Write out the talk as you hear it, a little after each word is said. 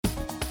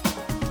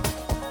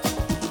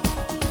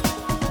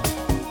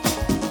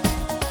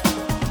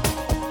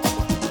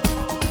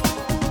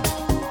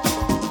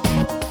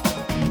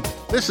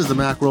This is the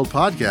Macworld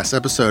Podcast,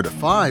 episode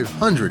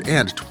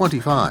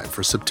 525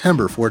 for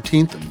September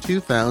 14th,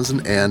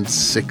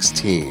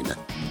 2016.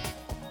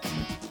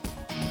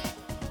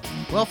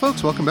 Well,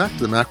 folks, welcome back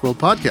to the Macworld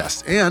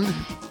Podcast. And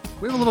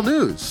we have a little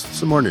news,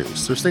 some more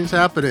news. There's things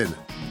happening.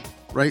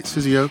 Right,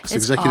 Susie Oakes,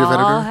 executive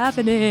editor? It's all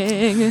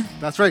happening.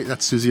 That's right,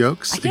 that's Susie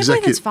Oakes. I can't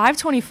believe it's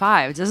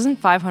 525. Doesn't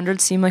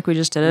 500 seem like we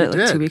just did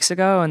it 2 weeks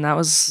ago? And that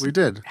was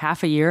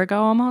half a year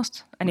ago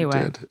almost? Anyway.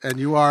 We did. And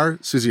you are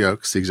Susie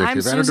Oakes, the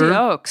executive editor Susie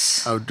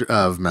Oakes.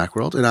 Of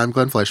Macworld. And I'm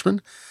Glenn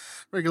Fleischman,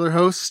 regular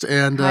host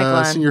and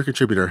senior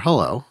contributor.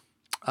 Hello.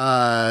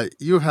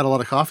 You have had a lot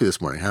of coffee this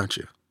morning, haven't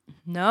you?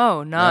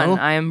 No, none. No?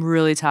 I am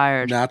really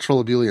tired.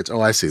 Natural ebullience.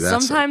 Oh, I see.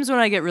 Sometimes when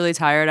I get really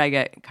tired, I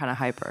get kind of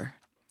hyper.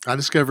 I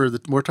discover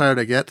the more tired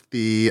I get,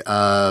 the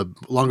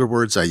longer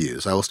words I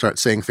use. I will start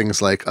saying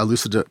things like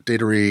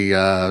elucidatory,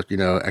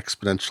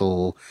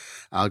 exponential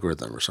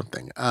algorithm or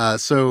something.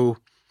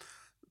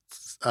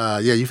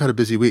 You've had a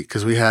busy week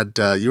because we had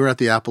you were at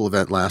the Apple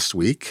event last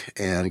week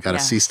and got to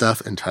see stuff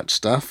and touch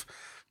stuff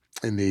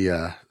in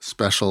the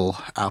special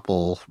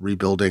Apple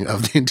rebuilding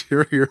of the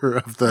interior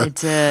of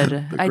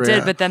the. I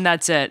did, but then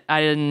that's it.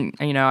 I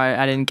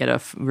didn't get a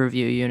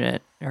review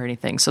unit or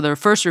anything. So the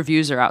first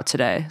reviews are out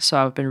today. So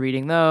I've been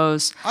reading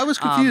those. I was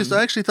confused.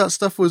 I actually thought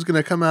stuff was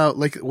going to come out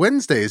like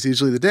Wednesday is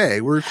usually the day.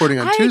 We're recording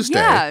on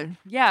Tuesday.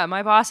 Yeah.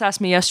 My boss asked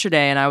me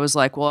yesterday and I was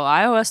like, well,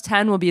 iOS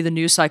 10 will be the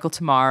news cycle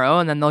tomorrow.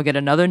 And then they'll get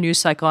another news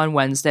cycle on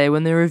Wednesday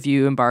when the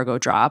review embargo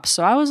drops.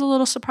 So I was a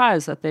little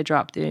surprised that they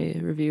dropped the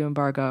review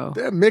embargo.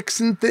 They're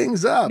mixing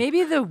things up.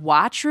 Maybe the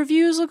watch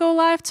reviews will go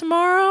live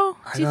tomorrow.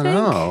 I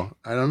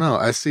don't know.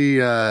 I see.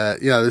 So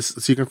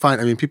you can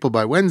find, people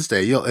by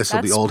Wednesday, this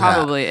will be old hat. That's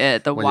probably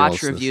it. The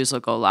watch reviews will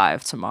go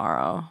live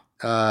tomorrow.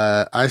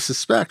 I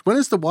suspect. When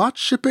is the watch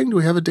shipping? Do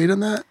we have a date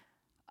on that?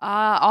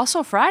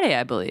 Also Friday,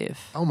 I believe.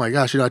 Oh my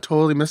gosh! I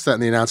totally missed that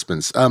in the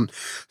announcements.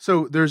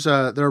 So there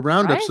are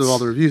roundups of all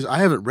the reviews. I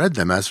haven't read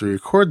them as we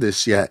record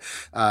this yet.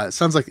 It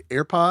sounds like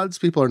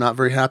AirPods. People are not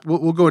very happy.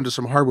 We'll go into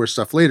some hardware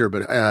stuff later,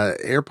 but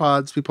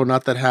AirPods, people are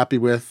not that happy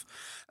with.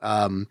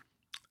 I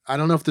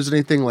don't know if there's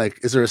anything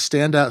is there a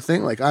standout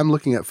thing? Like I'm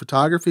looking at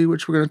photography,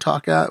 which we're going to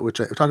talk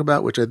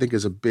about, which I think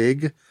is a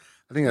big.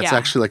 I think that's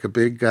actually a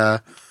big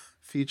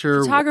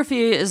feature.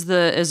 Photography is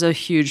a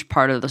huge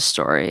part of the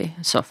story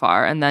so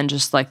far, and then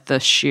just the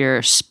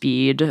sheer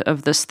speed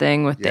of this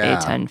thing with the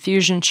A10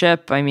 Fusion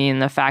chip.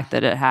 The fact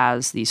that it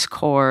has these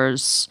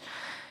cores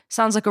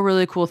sounds like a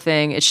really cool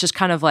thing. It's just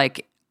kind of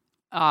the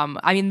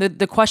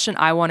question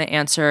I want to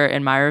answer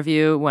in my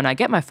review when I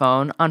get my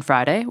phone on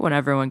Friday, when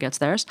everyone gets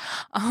theirs,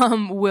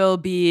 will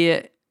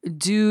be,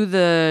 do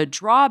the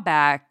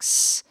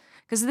drawbacks,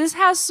 because this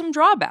has some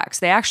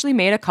drawbacks. They actually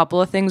made a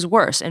couple of things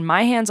worse. In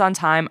my hands-on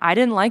time, I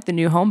didn't like the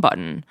new home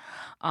button.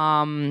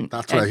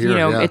 That's what I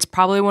hear. It's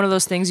probably one of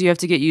those things you have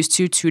to get used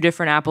to. Two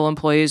different Apple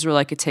employees were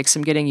like, it takes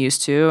some getting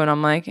used to. And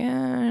I'm like,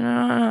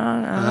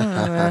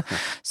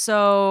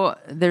 So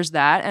there's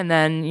that. And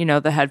then,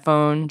 the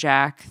headphone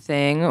jack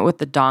thing with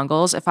the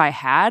dongles. If I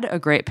had a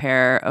great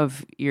pair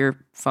of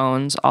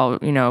earphones,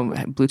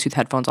 Bluetooth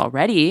headphones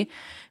already,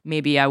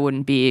 maybe I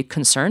wouldn't be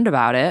concerned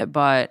about it.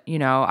 But,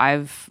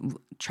 I've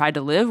tried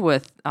to live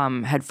with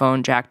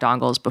headphone jack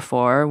dongles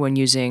before when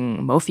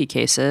using Mophie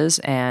cases,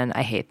 and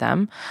I hate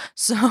them.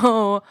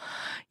 So,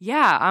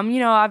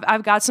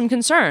 I've got some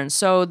concerns.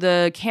 So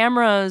the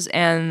cameras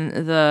and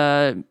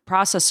the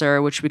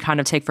processor, which we kind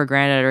of take for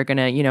granted, are going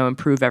to,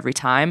 improve every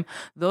time.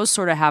 Those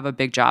sort of have a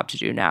big job to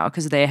do now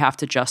because they have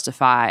to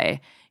justify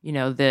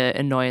the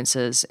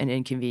annoyances and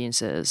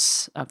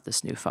inconveniences of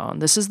this new phone.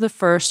 This is the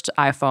first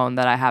iPhone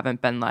that I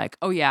haven't been like,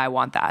 oh yeah, I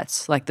want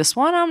that. Like this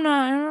one, I'm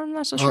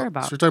not so sure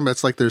about. So we're talking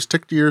about, there's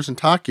tick gears and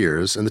talk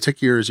gears, and the tick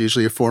gear is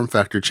usually a form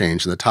factor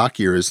change, and the talk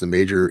gear is the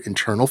major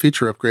internal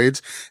feature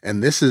upgrades,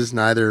 and this is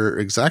neither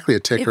exactly a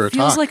tick or a talk. It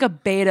feels like a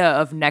beta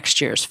of next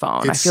year's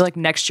phone. I feel like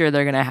next year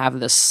they're going to have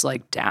this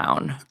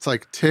down. It's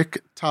like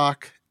tick,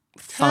 talk,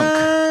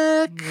 funk.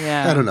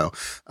 Yeah. I don't know.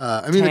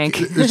 Tank.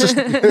 There's just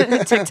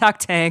TikTok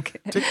tank.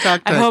 TikTok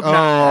tank. I hope not.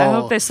 I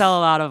hope they sell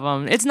a lot of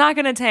them. It's not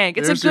going to tank.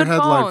 It's There's a good your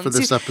headline phone. for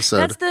this episode.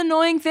 That's the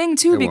annoying thing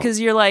too, because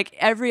you're like,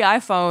 every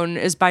iPhone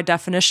is by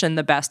definition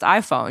the best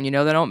iPhone.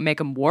 They don't make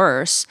them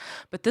worse,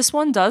 but this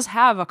one does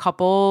have a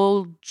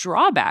couple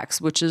drawbacks,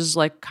 which is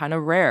kind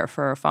of rare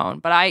for a phone.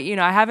 But I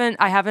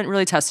haven't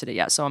really tested it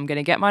yet, so I'm going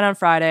to get mine on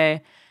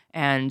Friday.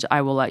 And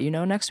I will let you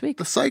know next week.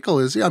 The cycle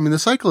is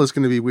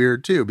going to be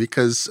weird too,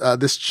 because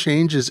this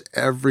changes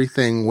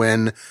everything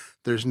when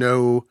there's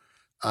no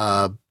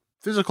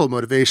physical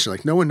motivation.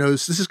 No one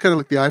knows. This is kind of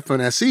like the iPhone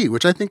SE,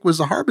 which I think was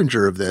the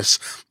harbinger of this.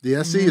 The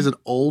SE is an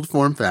old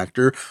form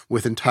factor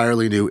with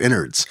entirely new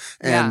innards.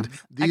 And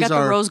I got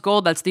the rose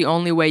gold. That's the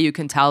only way you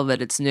can tell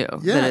that it's new.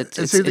 Yeah, it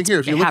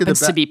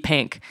happens to be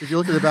pink. If you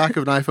look at the back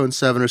of an iPhone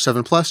 7 or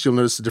 7 Plus, you'll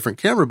notice a different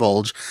camera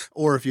bulge.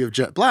 Or if you have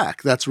jet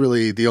black, that's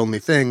really the only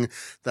thing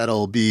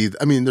that'll be.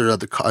 There's I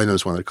know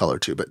there's one other color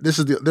too, but this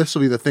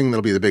will be the thing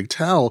that'll be the big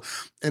tell.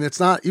 And it's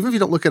not, even if you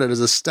don't look at it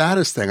as a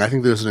status thing, I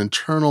think there's an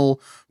internal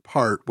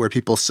part where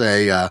people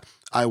say,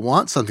 I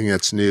want something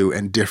that's new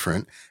and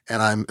different,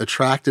 and I'm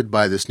attracted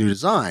by this new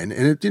design.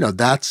 And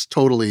that's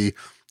totally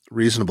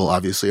reasonable,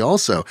 obviously.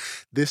 Also,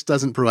 this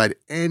doesn't provide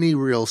any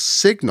real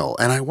signal.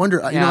 And I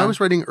wonder, I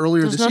was writing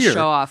earlier There's this no year.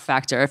 show off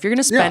factor. If you're going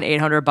to spend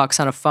 $800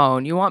 on a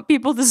phone, you want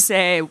people to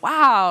say,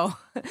 wow,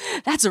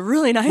 that's a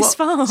really nice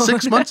phone.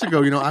 6 months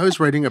ago, I was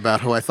writing about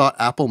how I thought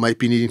Apple might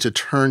be needing to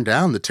turn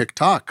down the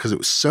TikTok because it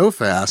was so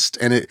fast,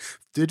 and it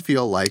did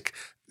feel like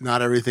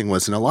not everything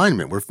was in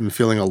alignment. We've been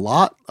feeling a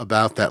lot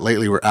about that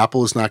lately, where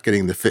Apple is not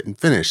getting the fit and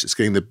finish. It's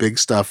getting the big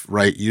stuff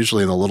right,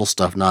 usually, and the little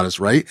stuff not as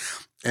right.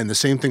 And the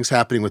same thing's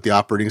happening with the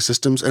operating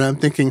systems. And I'm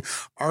thinking,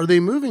 are they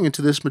moving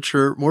into this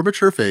more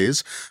mature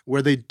phase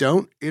where they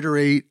don't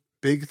iterate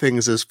big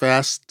things as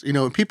fast?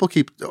 And people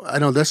I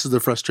know this is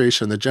the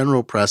frustration. The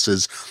general press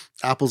is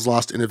Apple's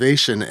lost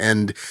innovation.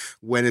 And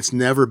when it's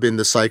never been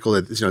the cycle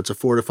that, it's a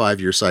 4 to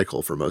 5 year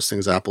cycle for most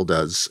things Apple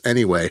does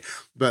anyway.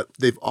 But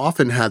they've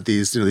often had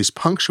these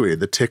punctuated,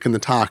 the tick and the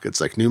talk.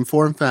 It's like new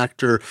form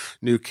factor,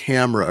 new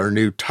camera, or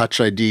new Touch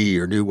ID,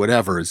 or new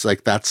whatever. It's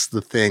like, that's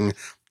the thing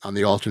on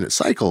the alternate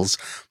cycles.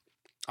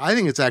 I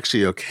think it's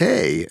actually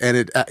okay. And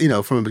it,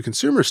 from a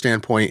consumer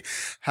standpoint,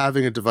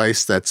 having a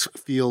device that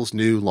feels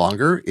new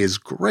longer is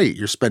great.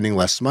 You're spending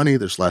less money.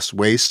 There's less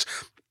waste.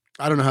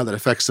 I don't know how that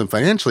affects them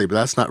financially,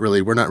 but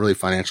we're not really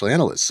financial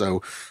analysts.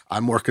 So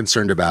I'm more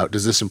concerned about,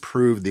 does this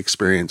improve the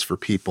experience for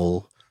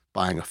people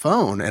buying a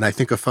phone? And I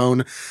think a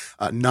phone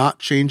not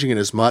changing it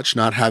as much,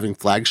 not having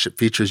flagship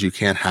features you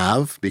can't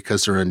have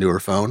because they're a newer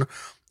phone,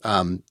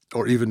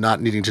 or even not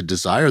needing to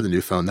desire the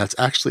new phone, that's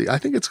actually, I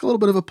think it's a little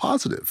bit of a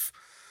positive,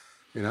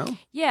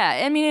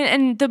 Yeah, I mean,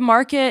 and the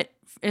market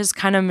is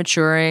kind of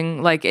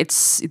maturing. Like,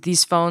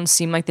 these phones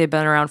seem like they've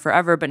been around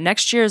forever, but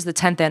next year is the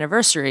 10th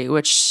anniversary,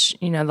 which,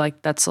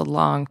 that's a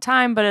long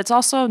time, but it's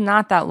also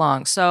not that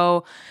long.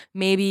 So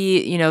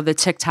maybe, the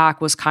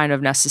TikTok was kind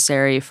of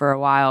necessary for a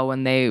while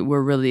when they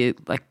were really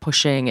like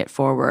pushing it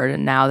forward.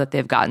 And now that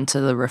they've gotten to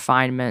the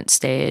refinement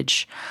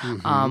stage,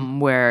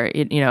 where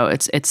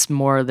it's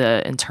more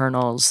the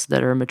internals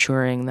that are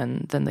maturing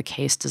than the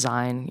case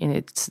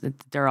design.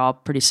 They're all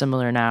pretty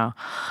similar now.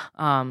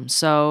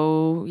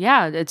 So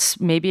yeah, it's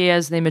maybe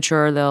as they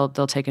mature, they'll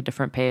take a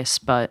different pace,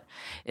 but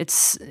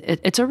it's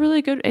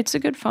a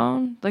good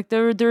phone. Like,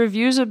 the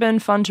reviews have been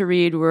fun to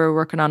read. We're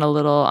working on a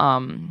little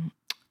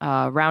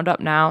roundup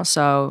now,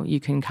 so you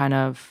can kind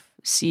of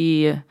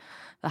see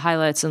the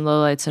highlights and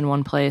lowlights in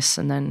one place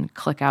and then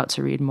click out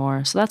to read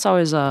more. So that's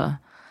always a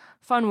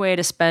fun way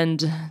to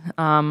spend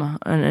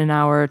an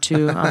hour or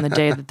two on the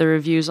day that the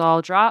reviews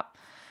all drop.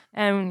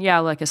 And yeah,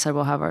 like I said,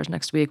 we'll have ours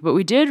next week. But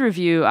we did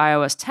review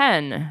iOS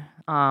 10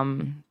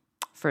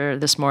 for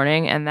this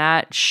morning, and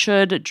that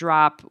should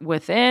drop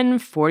within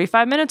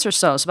 45 minutes or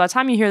so. So by the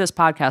time you hear this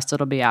podcast,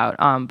 it'll be out.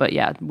 But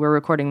yeah, we're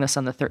recording this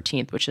on the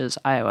 13th, which is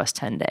iOS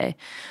 10 day.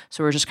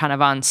 So we're just kind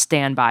of on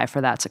standby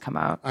for that to come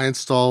out. I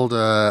installed,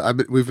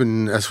 we've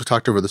been, as we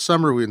talked over the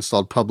summer, we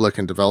installed public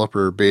and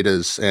developer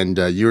betas, and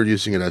you were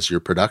using it as your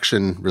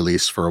production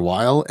release for a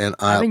while. And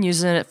I've been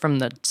using it from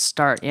the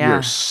start.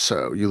 Yeah.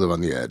 You live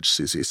on the edge,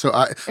 Cece. So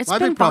it's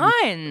been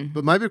fine.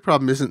 But my big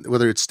problem isn't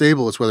whether it's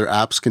stable, it's whether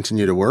apps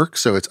continue to work.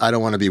 So I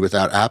don't want to be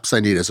without apps I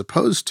need, as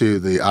opposed to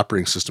the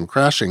operating system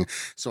crashing.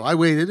 So I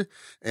waited,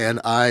 and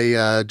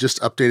I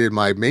just updated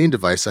my main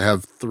device. I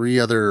have 3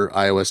 other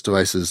iOS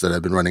devices that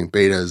have been running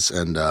betas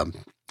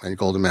and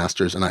Golden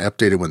Masters, and I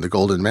updated when the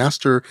Golden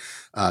Master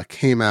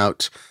came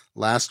out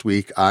last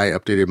week. I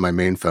updated my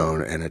main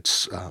phone, and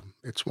it's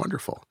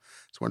wonderful.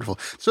 It's wonderful.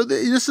 So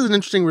this is an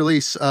interesting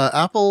release.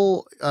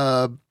 Apple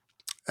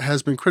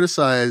has been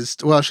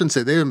criticized. Well, I shouldn't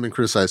say they haven't been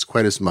criticized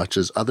quite as much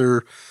as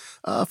other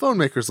phone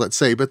makers, let's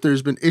say, but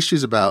there's been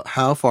issues about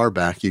how far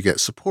back you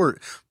get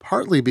support,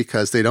 partly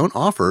because they don't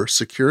offer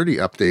security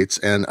updates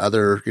and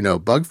other,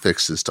 bug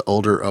fixes to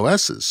older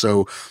OSs.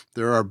 So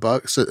there are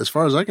bugs, as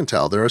far as I can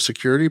tell, there are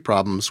security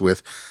problems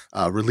with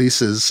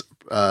releases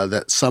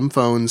that some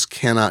phones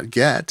cannot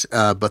get,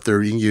 but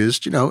they're being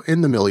used,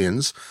 in the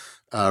millions,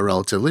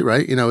 relatively,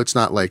 right? It's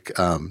not like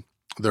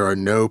there are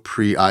no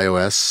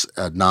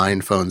pre-iOS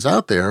 9 phones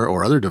out there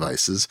or other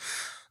devices.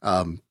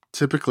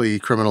 Typically,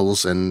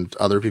 criminals and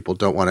other people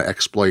don't want to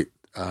exploit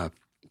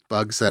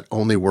bugs that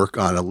only work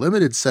on a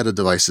limited set of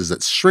devices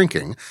that's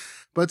shrinking,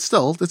 but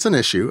still, it's an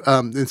issue.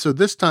 And so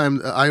this time,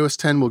 iOS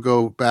 10 will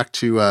go back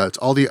to it's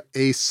all the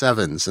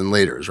A7s and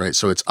laters, right?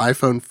 So it's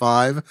iPhone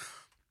 5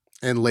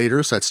 and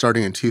later, so that's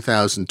starting in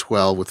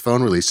 2012 with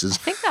phone releases. I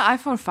think the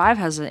iPhone 5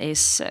 has an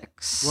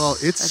A6. Well,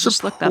 it's I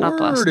just looked that up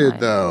last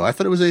night. Though. I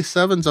thought it was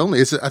A7s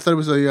only. I thought it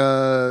was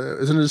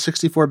isn't it a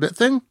 64-bit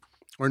thing?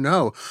 Or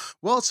no?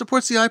 Well, it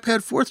supports the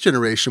iPad 4th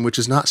generation, which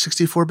is not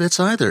 64 bits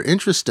either.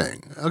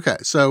 Interesting. Okay,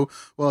 so,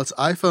 it's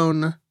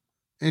iPhone.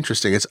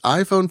 Interesting. It's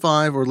iPhone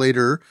 5 or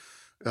later,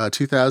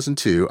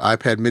 2002,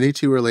 iPad Mini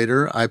 2 or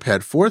later, iPad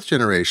 4th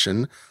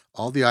generation,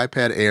 all the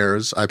iPad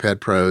Airs, iPad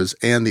Pros,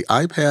 and the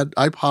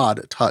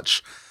iPod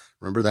Touch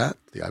Remember that?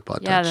 The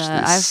iPod Yeah, Touch. the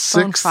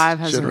The iPhone 5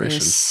 has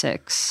generation. an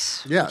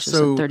A6, Yeah, which is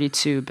so at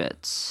 32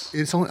 bits.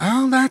 it's only,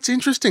 oh, that's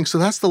interesting. So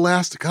that's the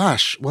last,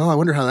 gosh, well, I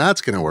wonder how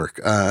that's going to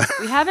work.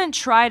 We haven't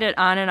tried it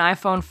on an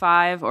iPhone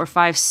 5 or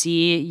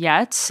 5C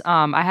yet.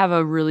 I have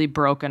a really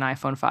broken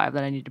iPhone 5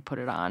 that I need to put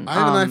it on. I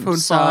have an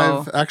iPhone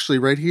 5 actually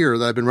right here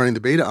that I've been running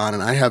the beta on,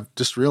 and I have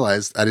just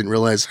realized, I didn't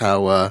realize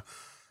how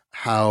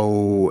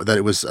that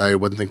it was, I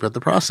wasn't thinking about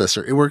the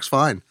processor. It works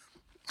fine.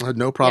 I had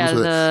no problems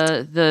with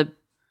it. The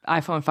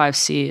iPhone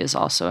 5C is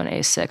also an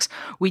A6.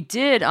 We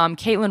did,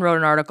 Caitlin wrote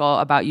an article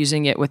about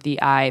using it with the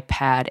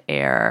iPad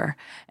Air,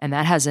 and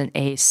that has an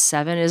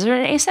A7. Is there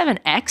an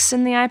A7X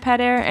in the iPad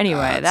Air?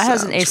 Anyway, that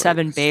has an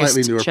A7 based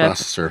slightly newer chip,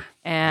 processor.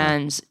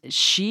 and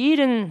she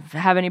didn't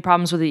have any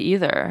problems with it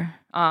either.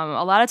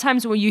 A lot of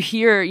times when you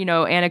hear,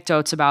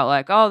 anecdotes about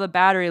like, oh, the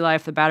battery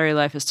life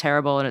is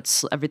terrible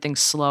and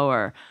everything's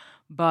slower.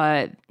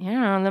 But,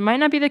 that might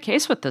not be the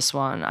case with this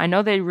one. I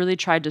know they really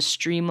tried to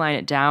streamline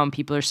it down.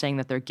 People are saying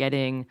that they're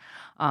getting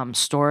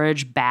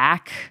storage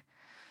back.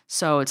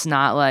 So it's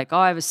not like, oh,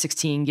 I have a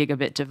 16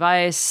 gigabyte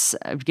device.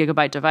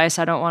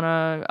 I don't want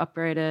to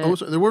upgrade it. Oh,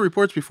 so there were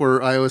reports before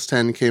iOS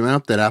 10 came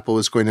out that Apple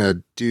was going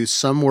to do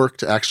some work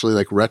to actually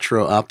like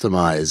retro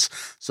optimize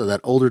so that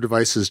older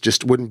devices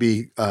just wouldn't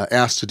be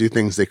asked to do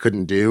things they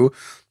couldn't do.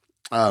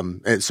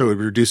 And so it would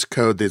reduce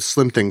code, they'd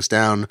slim things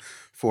down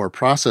for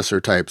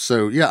processor types.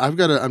 So yeah,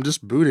 I'm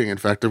just booting. In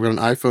fact, I've got an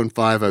iPhone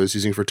 5 I was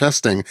using for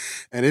testing,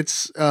 and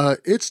it's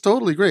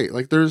totally great.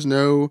 Like there's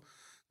no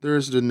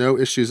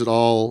issues at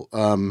all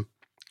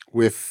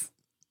with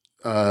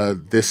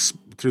this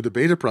through the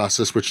beta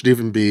process, which should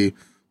even be,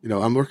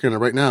 I'm working on it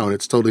right now and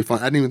it's totally fine.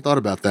 I hadn't even thought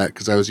about that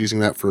because I was using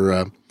that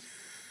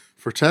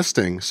for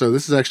testing. So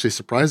this is actually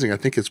surprising. I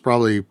think it's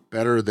probably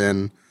better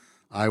than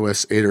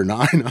iOS 8 or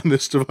 9 on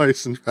this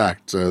device, in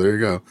fact. So there you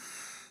go.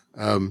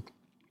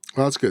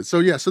 Well, that's good. So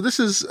yeah, so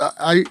this is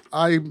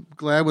I'm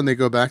glad when they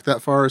go back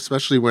that far,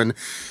 especially when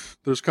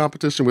there's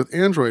competition with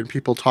Android and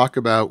people talk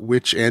about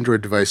which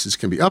Android devices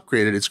can be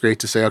upgraded. It's great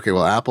to say, okay,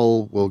 well,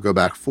 Apple will go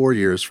back 4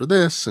 years for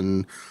this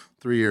and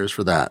 3 years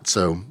for that.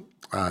 So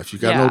if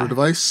you've got an older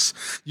device,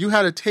 you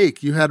had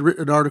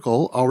written an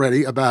article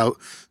already about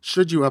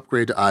should you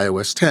upgrade to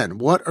iOS 10?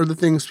 What are the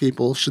things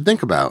people should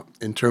think about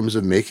in terms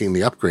of making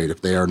the upgrade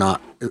if they are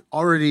not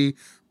already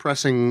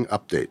pressing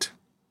update?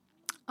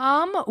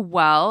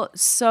 Well,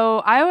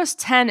 so iOS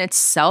 10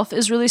 itself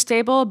is really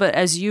stable, but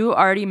as you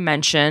already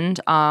mentioned,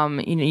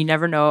 you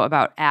never know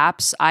about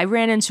apps. I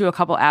ran into a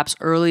couple apps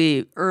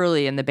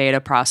early in the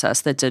beta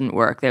process that didn't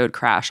work. They would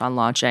crash on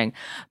launching.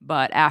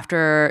 But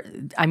after,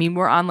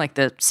 we're on like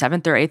the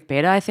 7th or 8th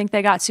beta, I think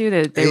they got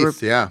to. They were,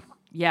 yeah.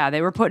 Yeah,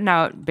 they were putting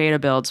out beta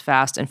builds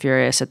fast and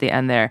furious at the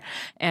end there.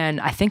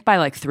 And I think by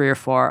like 3 or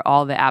 4,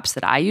 all the apps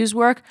that I use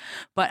work.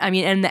 But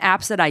and the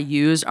apps that I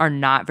use are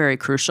not very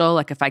crucial.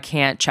 Like if I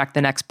can't check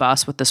the next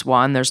bus with this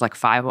one, there's like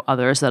 5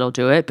 others that'll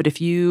do it. But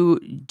if you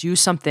do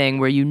something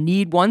where you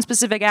need one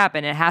specific app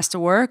and it has to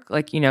work,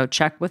 like,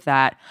 check with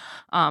that.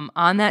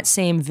 On that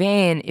same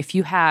vein, if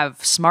you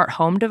have smart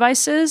home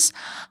devices,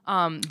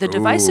 the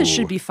devices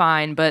should be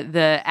fine, but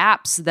the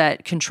apps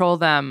that control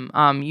them,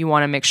 you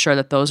want to make sure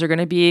that those are going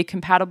to be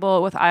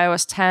compatible with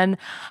iOS 10.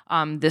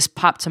 This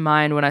popped to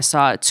mind when I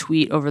saw a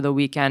tweet over the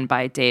weekend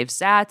by Dave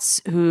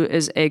Zatz, who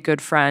is a good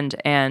friend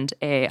and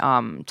a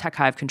Tech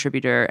Hive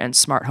contributor and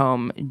smart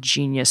home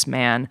genius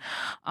man.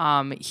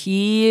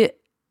 He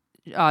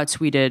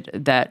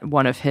tweeted that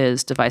one of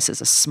his devices,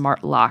 a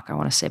smart lock, I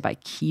want to say by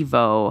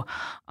Kivo,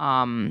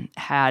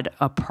 had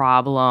a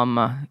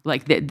problem.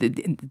 Like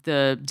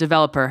the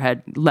developer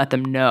had let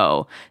them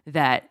know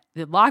that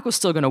the lock was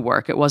still going to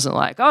work. It wasn't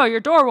like, oh, your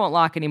door won't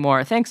lock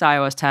anymore. Thanks,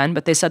 iOS 10.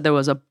 But they said there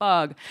was a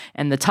bug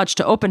and the touch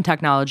to open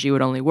technology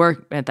would only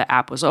work if the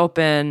app was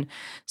open.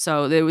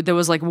 So there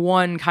was like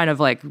one kind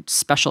of like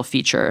special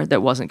feature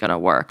that wasn't going to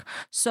work.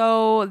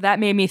 So that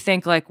made me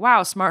think like,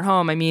 wow, smart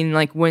home.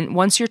 Like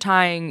once you're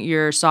tying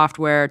your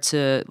software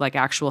to like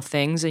actual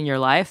things in your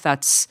life,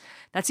 that's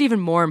even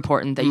more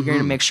important that you're going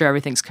to make sure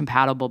everything's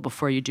compatible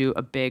before you do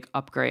a big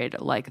upgrade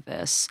like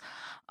this.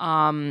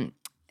 And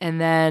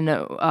then,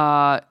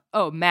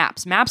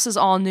 Maps. Maps is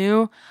all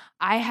new.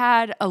 I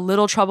had a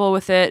little trouble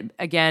with it,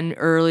 again,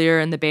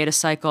 earlier in the beta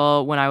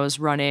cycle when I was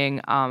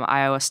running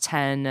iOS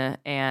 10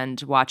 and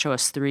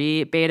watchOS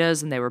 3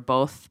 betas, and they were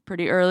both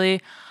pretty early.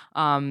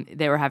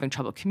 They were having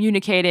trouble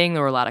communicating.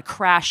 There were a lot of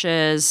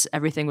crashes.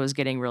 Everything was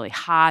getting really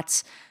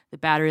hot. The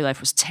battery life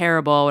was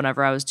terrible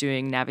whenever I was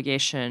doing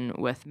navigation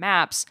with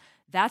Maps.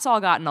 That's all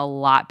gotten a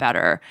lot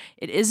better.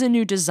 It is a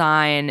new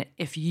design.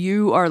 If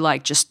you are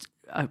like just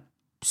a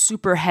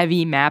super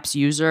heavy Maps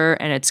user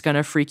and it's going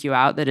to freak you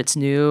out that it's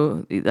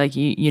new, like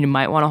you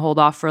might want to hold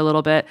off for a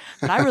little bit,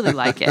 but I really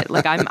like it.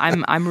 Like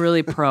I'm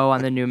really pro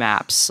on the new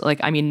Maps. Like,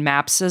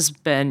 Maps has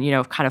been,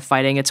 kind of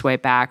fighting its way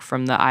back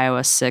from the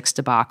iOS 6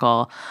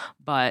 debacle,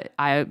 But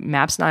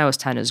Maps in iOS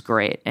 10 is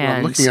great. Well, I'm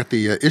And looking at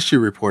the issue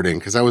reporting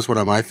because that was one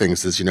of my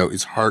things. Is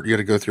it's hard. You got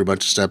to go through a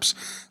bunch of steps.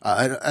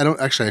 I don't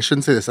actually. I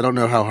shouldn't say this. I don't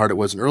know how hard it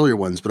was in earlier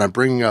ones, but I'm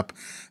bringing up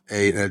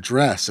an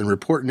address and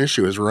report an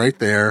issue is right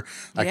there.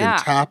 I can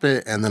tap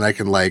it and then I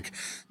can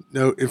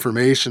note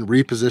information,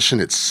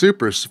 reposition. It's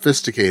super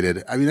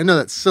sophisticated. I mean, I know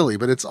that's silly,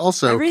 but it's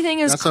also everything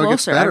is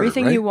closer. Better,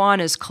 everything right? you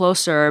want is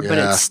closer, but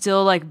it's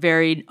still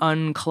very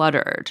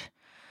uncluttered.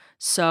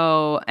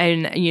 So,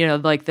 and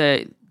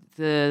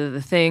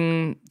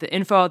the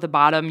info at the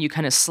bottom, you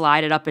kind of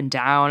slide it up and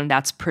down.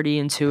 That's pretty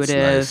intuitive.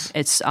 That's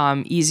nice. It's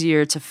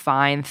easier to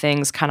find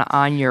things kind of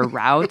on your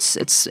routes.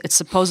 It's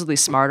supposedly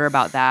smarter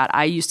about that.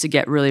 I used to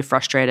get really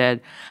frustrated.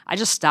 I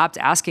just stopped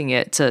asking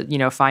it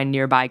to, find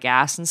nearby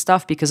gas and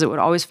stuff because it would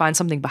always find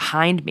something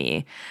behind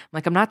me.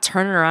 I'm not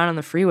turning around on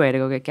the freeway to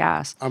go get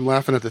gas. I'm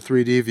laughing at the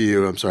 3D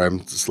view. I'm sorry. I'm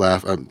just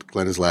laughing.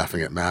 Glenn is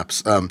laughing at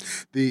maps.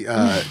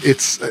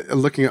 It's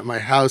looking at my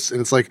house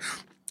and it's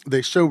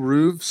they show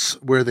roofs.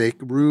 Sorry,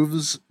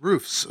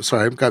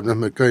 I'm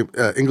going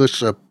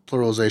English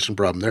pluralization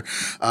problem there.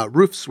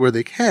 Roofs where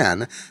they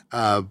can,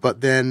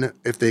 but then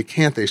if they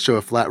can't, they show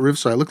a flat roof.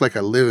 So I look like I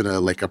live in a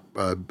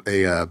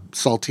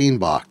saltine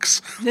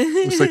box.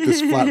 It's like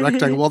this flat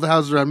rectangle. Well, the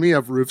houses around me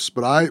have roofs,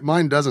 but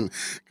mine doesn't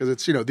because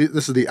it's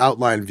this is the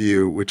outline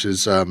view, which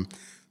is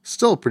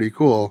still pretty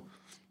cool.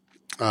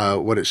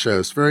 What it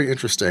shows, very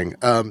interesting.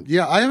 I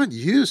haven't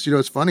used.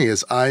 What's funny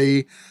is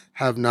I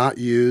have not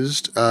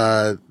used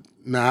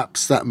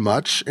maps that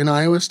much in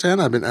iOS 10.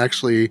 I've been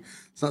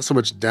it's not so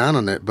much down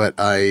on it, but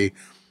I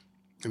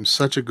am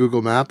such a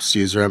Google Maps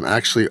user. I'm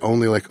actually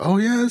only oh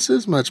yeah, this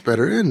is much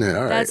better, isn't it?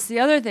 All right. That's the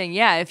other thing.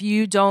 Yeah, if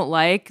you don't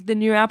like the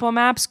new Apple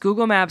Maps,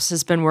 Google Maps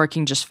has been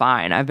working just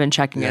fine. I've been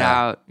checking it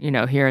out,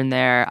 here and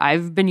there.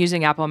 I've been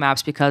using Apple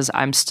Maps because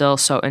I'm still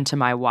so into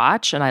my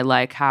watch, and I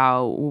like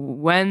how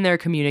when they're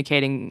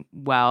communicating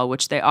well,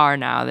 which they are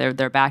now,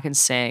 they're back in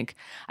sync.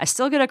 I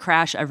still get a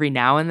crash every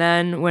now and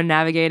then when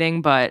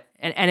navigating, but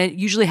and it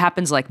usually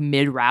happens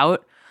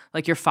mid-route.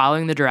 You're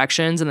following the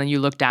directions and then you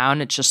look down,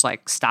 it's just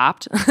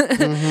stopped.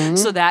 Mm-hmm.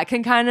 So that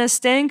can kind of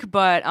stink,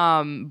 but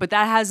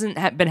that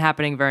hasn't been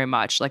happening very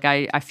much.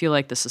 I feel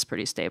like this is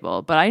pretty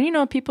stable,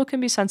 but people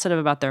can be sensitive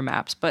about their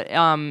maps, but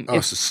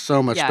this is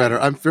so much better.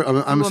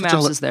 Google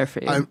Maps is there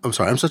for you. I'm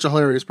sorry. I'm such a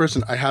hilarious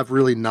person. I have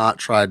really not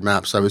tried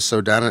maps. I was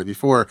so down on it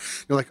before.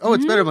 You're like, oh,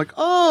 it's better. I'm like,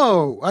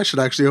 oh, I should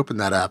actually open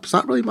that app. It's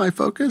not really my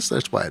focus.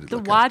 That's why I didn't. The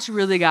watch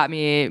really got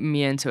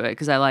me into it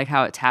because I like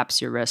how it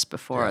taps your wrist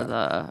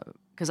before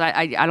because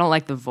I don't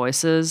like the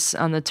voices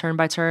on the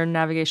turn-by-turn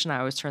navigation. I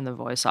always turn the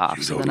voice off.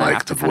 You so don't then I like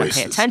have to the kind of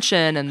voices. pay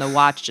attention, and the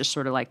watch just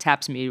sort of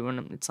taps me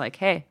when it's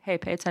hey,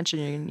 pay attention,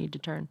 you need to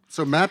turn.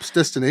 So Maps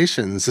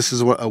Destinations, this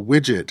is a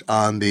widget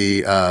on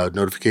the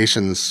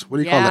notifications. What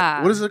do you call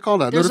it? What is it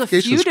called? There's notification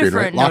a few screen,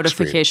 different right?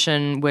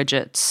 notification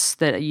widgets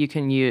that you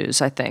can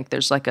use, I think.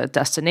 There's a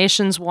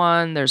destinations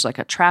one. There's a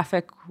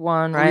traffic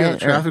one, right? Yeah, the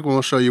traffic one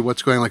will show you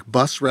what's going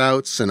bus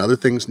routes and other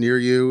things near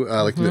you.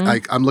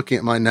 I'm looking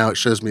at mine now. It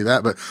shows me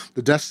that. But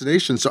the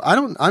destination. So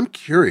I'm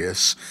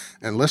curious,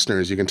 and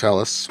listeners, you can tell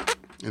us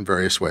in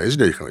various ways.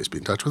 You can always be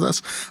in touch with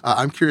us.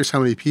 I'm curious how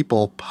many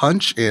people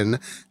punch in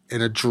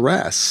an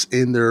address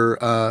in their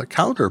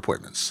calendar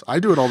appointments. I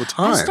do it all the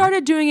time. I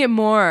started doing it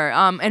more,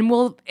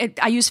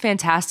 I use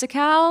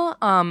Fantastical.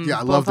 I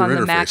love both on their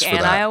the interface Mac for and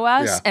that.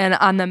 iOS, Yeah. and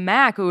on the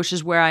Mac, which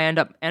is where I end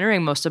up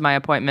entering most of my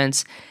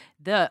appointments.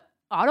 The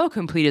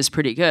autocomplete is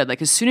pretty good.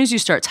 As soon as you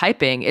start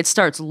typing, it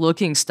starts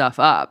looking stuff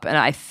up, and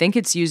I think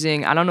it's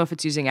using. I don't know if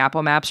it's using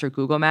Apple Maps or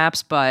Google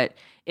Maps, but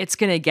it's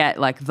gonna get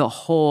the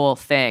whole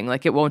thing.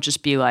 It won't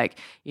just be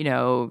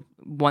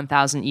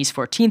 1000 East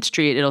 14th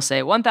Street. It'll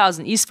say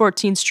 1000 East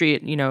 14th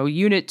Street,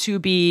 Unit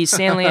 2B,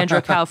 San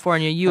Leandro,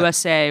 California,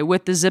 USA,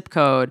 with the zip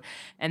code.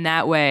 And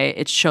that way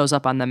it shows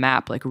up on the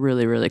map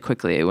really, really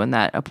quickly when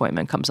that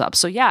appointment comes up.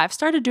 So yeah, I've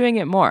started doing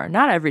it more.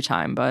 Not every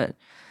time, but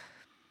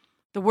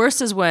the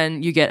worst is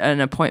when you get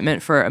an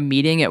appointment for a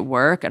meeting at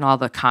work and all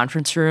the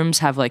conference rooms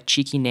have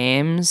cheeky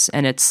names,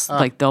 and it's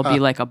there'll be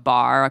a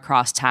bar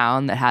across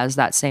town that has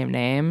that same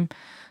name.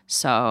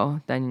 So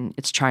then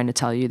it's trying to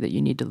tell you that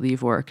you need to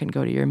leave work and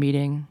go to your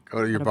meeting.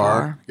 Go to your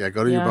bar. Yeah,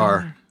 go to your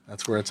bar.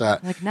 That's where it's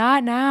at.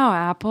 Not now,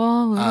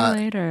 Apple. A little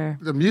later.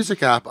 The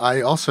music app, I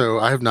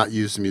have not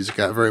used the music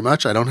app very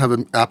much. I don't have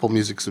an Apple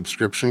Music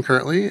subscription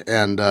currently,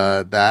 and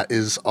that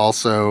is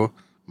also,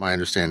 my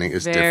understanding,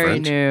 is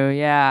different. Very new,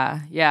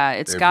 yeah.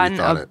 It's gotten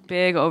a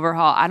big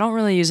overhaul. I don't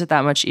really use it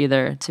that much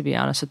either, to be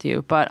honest with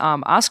you. But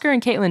Oscar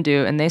and Caitlin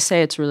do, and they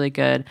say it's really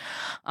good.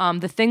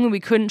 The thing that we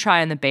couldn't try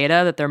in the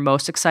beta that they're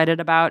most excited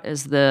about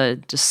is the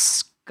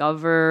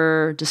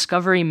Discovery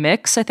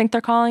Mix, I think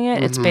they're calling it.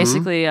 Mm-hmm. It's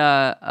basically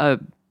a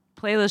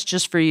playlist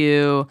just for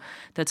you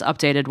that's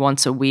updated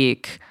once a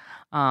week.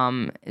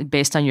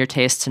 Based on your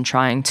tastes and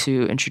trying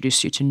to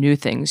introduce you to new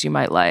things you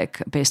might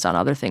like based on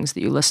other things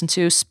that you listen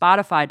to.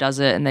 Spotify does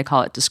it, and they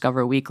call it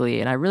Discover Weekly,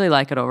 and I really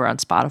like it over on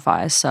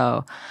Spotify.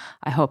 So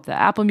I hope the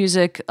Apple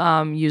Music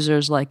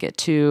users like it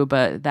too,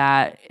 but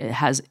that it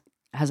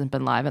hasn't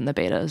been live in the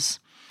betas.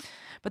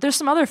 But there's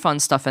some other fun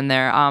stuff in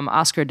there.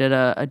 Oscar did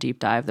a deep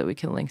dive that we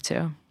can link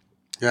to.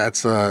 Yeah,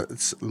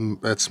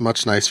 it's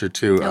much nicer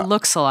too. It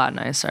looks a lot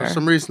nicer. For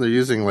some reason, they're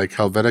using like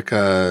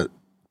Helvetica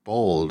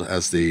Bold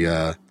as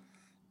the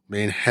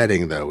main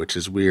heading, though, which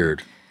is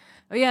weird.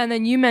 Oh yeah, and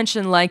then you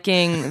mentioned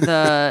liking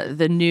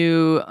the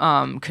new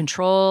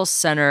control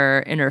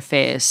center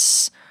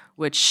interface,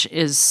 which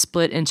is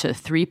split into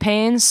 3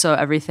 panes, so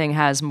everything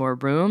has more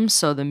room.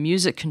 So the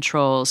music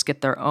controls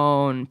get their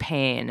own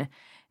pane,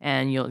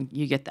 and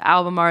you get the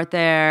album art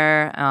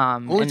there.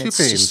 Only 2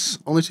 panes.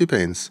 Only 2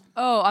 panes.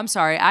 Oh, I'm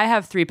sorry. I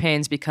have 3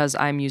 panes because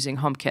I'm using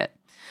HomeKit.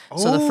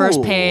 So the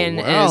first pane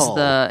is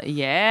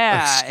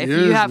if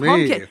you have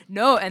HomeKit.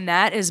 No, and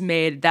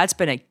that's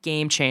been a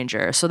game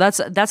changer. So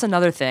that's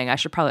another thing. I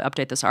should probably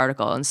update this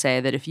article and say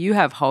that if you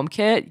have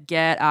HomeKit,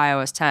 get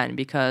iOS 10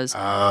 because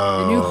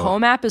the new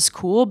Home app is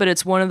cool, but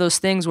it's one of those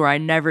things where I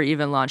never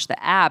even launch the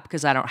app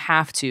because I don't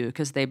have to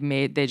because they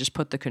just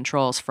put the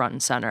controls front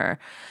and center.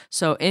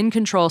 So in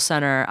Control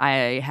Center,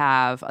 I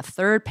have a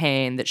third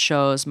pane that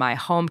shows my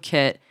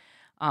HomeKit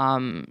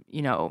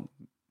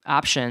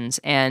options,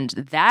 and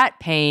that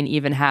pane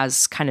even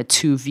has kind of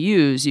 2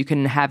 views. You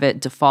can have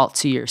it default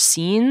to your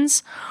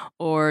scenes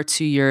or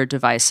to your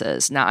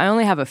devices. Now, I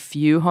only have a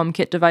few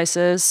HomeKit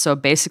devices, so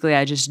basically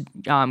I just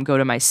go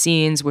to my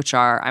scenes, which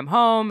are I'm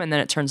home, and then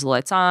it turns the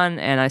lights on,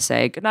 and I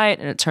say goodnight,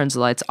 and it turns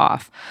the lights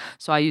off.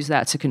 So I use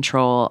that to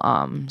control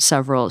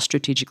several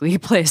strategically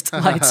placed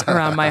lights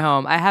around my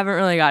home. I haven't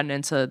really gotten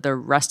into the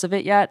rest of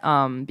it yet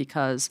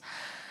because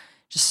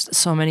just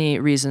so many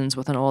reasons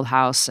with an old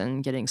house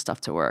and getting stuff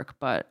to work.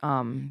 But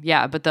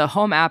but the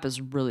Home app is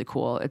really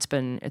cool. It's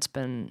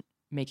been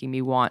making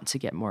me want to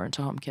get more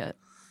into HomeKit.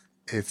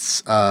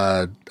 It's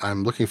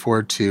I'm looking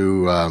forward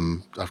to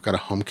I've got a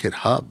HomeKit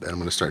hub and I'm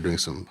going to start doing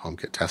some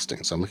HomeKit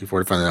testing. So I'm looking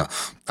forward to finding out.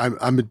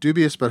 I'm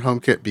dubious about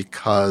HomeKit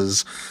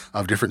because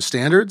of different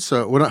standards.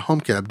 So well, not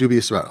HomeKit. I'm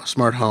dubious about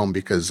Smart Home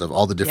because of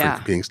all the different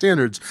competing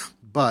standards.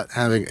 But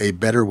having a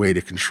better way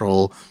to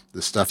control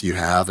the stuff you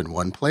have in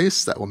one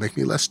place, that will make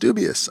me less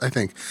dubious, I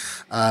think.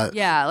 I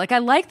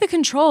like the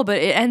control, but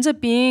it ends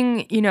up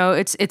being,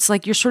 it's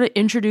like you're sort of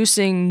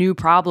introducing new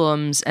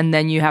problems and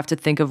then you have to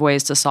think of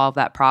ways to solve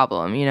that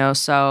problem,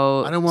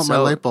 So I don't want my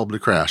light bulb to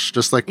crash,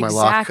 just like my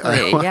lock.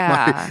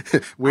 Exactly,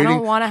 I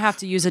don't want to have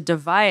to use a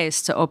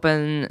device to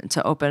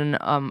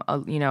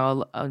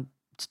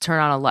to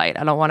turn on a light.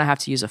 I don't want to have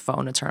to use a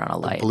phone to turn on a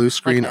light. Blue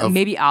screen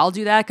maybe I'll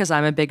do that because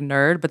I'm a big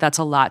nerd, but that's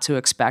a lot to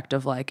expect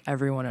of like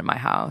everyone in my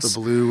house. The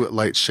blue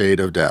light shade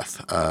of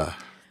death. But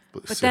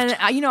then,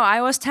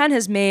 iOS 10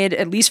 has made,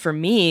 at least for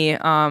me,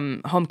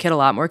 HomeKit a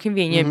lot more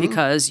convenient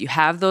because you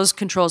have those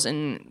controls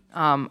in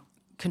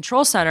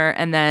Control Center,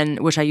 and then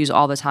which I use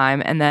all the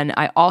time, and then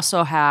I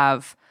also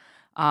have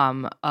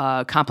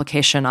a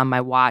complication on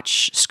my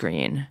watch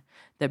screen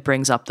that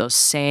brings up those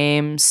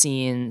same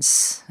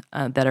scenes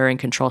that are in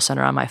Control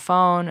Center on my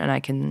phone, and I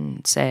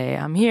can say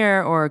I'm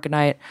here or good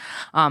night.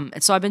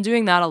 And so I've been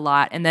doing that a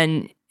lot. And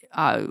then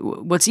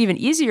what's even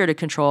easier to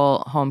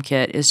control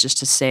HomeKit is just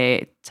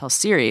to tell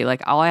Siri,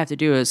 like all I have to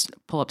do is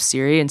pull up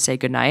Siri and say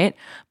good night.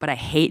 But I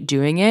hate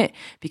doing it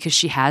because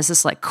she has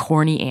this like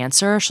corny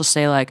answer. She'll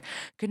say like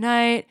good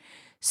night.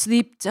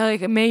 Sleep,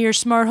 may your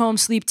smart home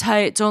sleep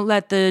tight. Don't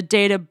let the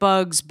data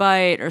bugs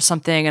bite or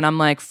something. And I'm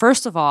like,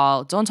 first of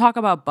all, don't talk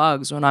about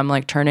bugs when I'm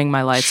like turning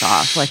my lights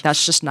off. Like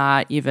that's just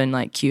not even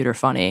like cute or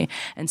funny.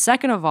 And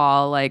second of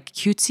all, like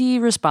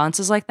cutesy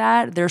responses like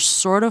that, they're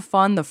sort of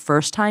fun the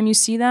first time you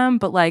see them.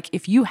 But like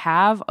if you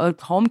have a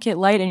HomeKit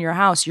light in your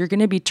house, you're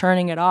going to be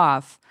turning it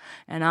off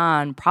and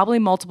on probably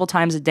multiple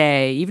times a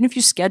day, even if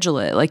you schedule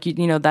it. Like,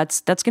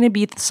 that's going to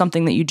be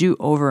something that you do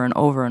over and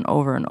over and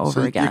over and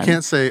over again. You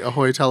can't say,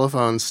 ahoy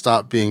telephone,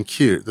 stop being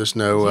cute. There's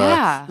no,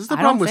 this is the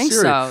I problem don't with think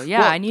Siri. so.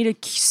 Yeah, I need a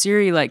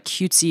Siri like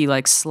cutesy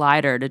like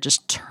slider to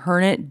just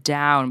turn it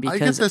down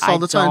because I get this all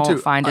the time too.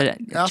 Find it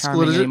ask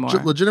charming a anymore.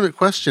 legitimate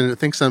question. It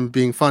thinks I'm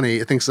being funny.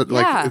 It thinks that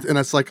and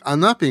it's like, I'm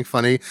not being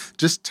funny.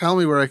 Just tell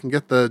me where I can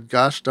get the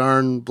gosh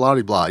darn blah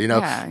blah. I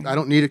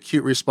don't need a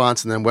cute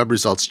response and then web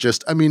results.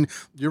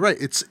 You're right.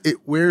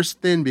 It wears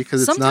thin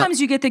because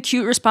sometimes you get the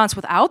cute response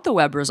without the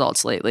web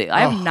results lately. I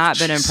have not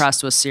been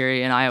impressed with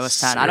Siri in iOS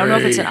 10. I don't know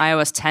if it's an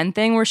iOS 10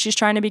 thing where she's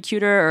trying to be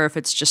cuter or if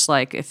it's just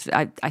like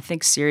I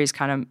think Siri's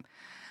kind of,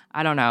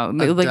 I don't know.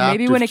 Like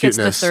maybe when it gets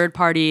the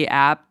third-party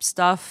app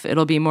stuff,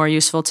 it'll be more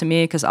useful to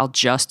me because I'll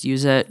just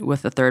use it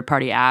with the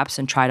third-party apps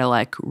and try to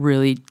like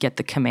really get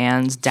the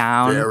commands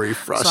down. Very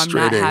frustrating. So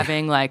I'm not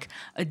having like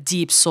a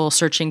deep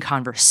soul-searching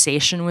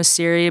conversation with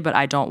Siri, but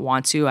I don't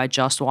want to. I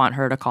just want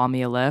her to call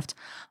me a lift.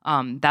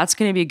 That's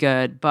going to be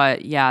good.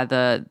 But yeah,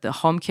 the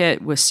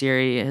HomeKit with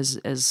Siri is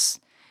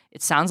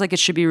it sounds like it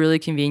should be really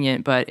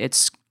convenient, but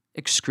it's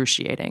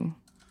excruciating.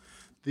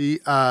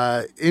 The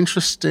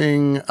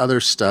interesting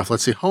other stuff.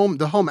 Let's see.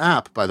 The Home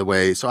app, by the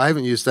way. So I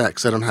haven't used that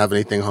because I don't have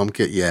anything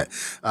HomeKit yet.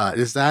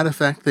 Does that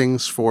affect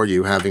things for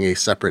you, having a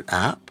separate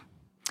app?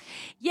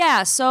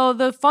 Yeah, so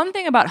the fun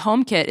thing about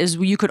HomeKit is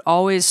you could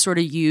always sort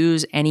of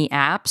use any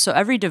app. So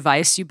every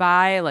device you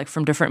buy, like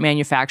from different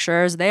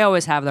manufacturers, they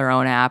always have their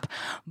own app,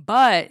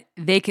 but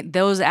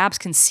those apps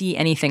can see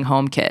anything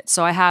HomeKit.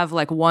 So I have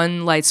like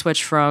one light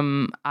switch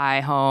from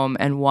iHome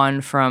and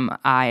one from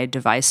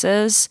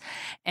iDevices,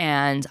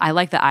 and I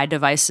like the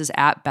iDevices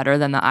app better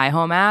than the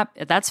iHome app.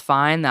 That's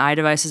fine. The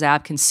iDevices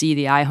app can see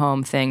the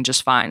iHome thing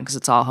just fine because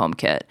it's all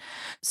HomeKit.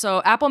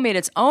 So Apple made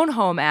its own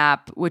home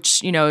app,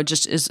 which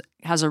just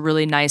has a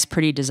really nice,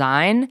 pretty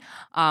design,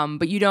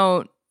 but you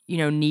don't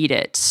need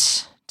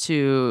it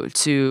to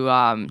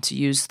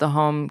use the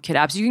HomeKit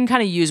apps. You can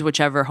kind of use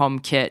whichever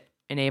HomeKit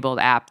enabled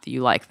app that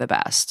you like the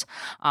best.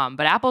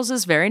 But Apple's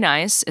is very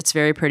nice. It's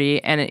very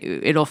pretty, and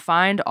it'll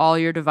find all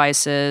your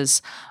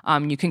devices.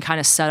 You can kind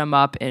of set them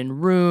up in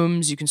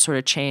rooms. You can sort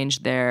of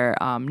change their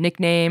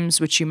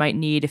nicknames, which you might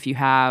need if you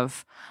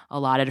have a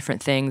lot of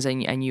different things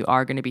and you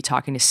are going to be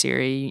talking to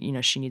Siri.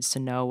 She needs to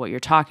know what you're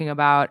talking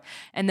about.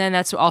 And then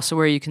that's also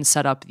where you can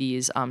set up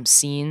these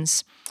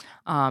scenes.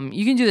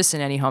 You can do this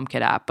in any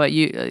HomeKit app, but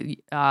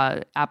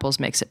Apple's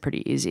makes it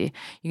pretty easy.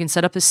 You can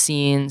set up the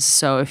scenes.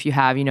 So if you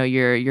have,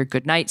 your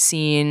good night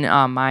scene,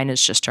 mine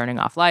is just turning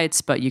off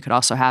lights, but you could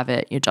also have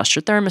it, you adjust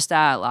your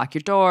thermostat, lock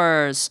your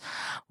doors,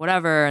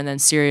 whatever. And then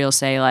Siri will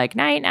say like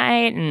night,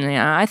 night. And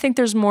I think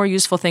there's more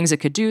useful things it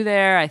could do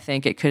there. I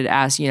think it could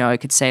ask, it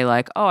could say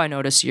like, oh, I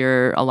notice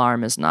your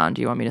alarm isn't on.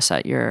 Do you want me to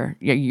set your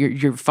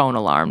phone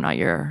alarm, not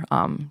your,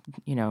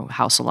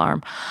 house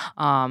alarm?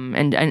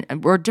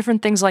 And or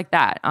different things like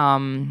that.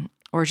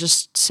 Or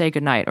just say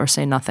goodnight or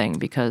say nothing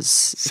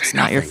because it's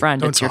not your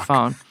friend, it's your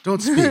phone.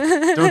 Don't speak.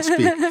 Don't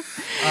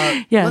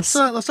speak. Yes.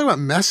 Let's talk about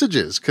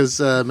messages because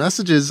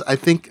messages, I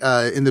think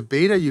in the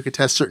beta you could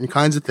test certain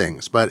kinds of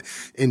things, but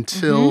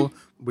until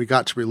we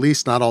got to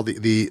release not all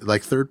the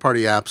like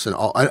third-party apps and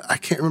all. I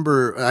can't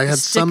remember. I had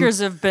stickers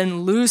have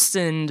been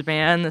loosened,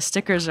 man. The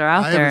stickers are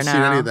out there now. I haven't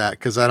seen any of that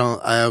because I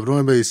don't have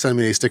anybody send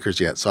me any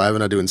stickers yet, so I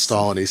haven't had to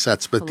install any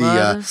sets. But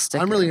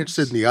I'm really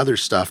interested in the other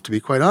stuff, to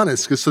be quite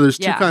honest. So there's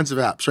two kinds of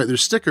apps, right?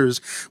 There's stickers,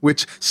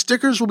 which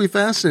stickers will be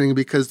fascinating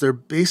because they're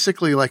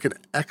basically like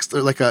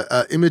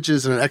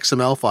images in an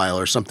XML file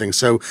or something.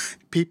 So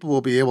people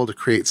will be able to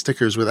create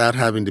stickers without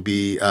having to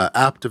be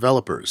app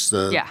developers.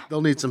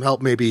 They'll need some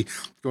help maybe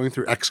going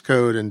through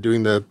Xcode and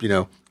doing the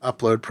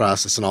upload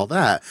process and all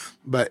that,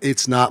 but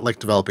it's not like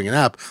developing an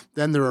app.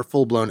 Then there are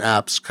full-blown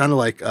apps, kind of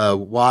like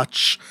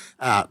watch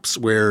apps,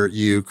 where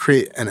you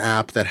create an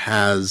app that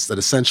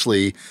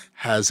essentially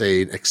has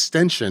an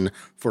extension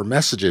for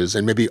messages,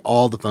 and maybe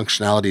all the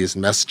functionalities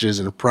and messages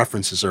and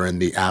preferences are in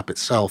the app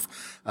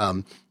itself.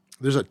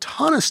 There's a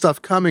ton of stuff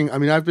coming. I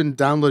mean, I've been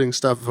downloading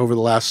stuff over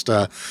the last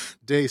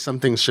day. Some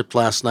things shipped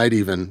last night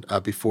even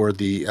before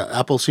the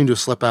Apple seemed to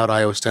slip out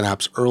iOS 10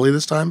 apps early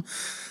this time.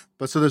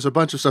 But so there's a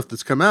bunch of stuff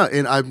that's come out,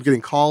 and I'm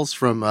getting calls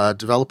from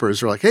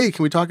developers who are like, hey,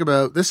 can we talk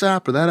about this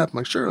app or that app? I'm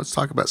like, sure, let's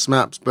talk about some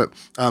apps. But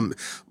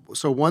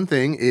so one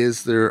thing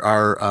is there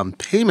are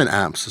payment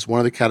apps is one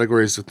of the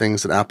categories of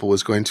things that Apple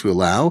was going to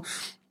allow.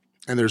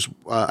 And there's,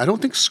 I don't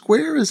think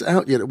Square is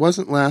out yet. It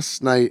wasn't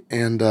last night,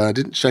 and I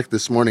didn't check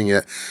this morning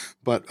yet.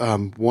 But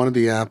one of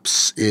the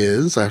apps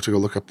is, I have to go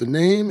look up the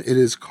name. It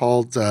is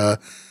called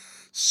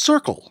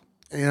Circle.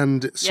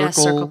 And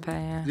Circle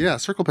Pay. Yeah,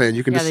 Circle Pay, and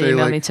you can just say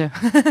like, me too.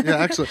 yeah,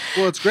 actually,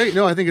 well, it's great.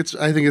 No, I think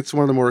it's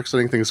one of the more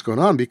exciting things going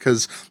on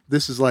because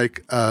this is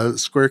like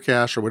Square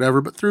Cash or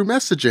whatever, but through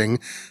messaging.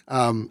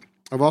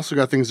 I've also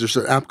got things. There's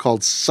an app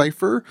called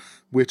Cypher,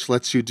 which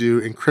lets you do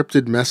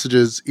encrypted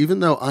messages. Even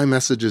though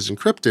iMessage is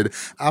encrypted,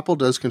 Apple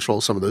does control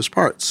some of those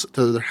parts.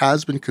 So there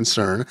has been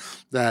concern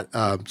that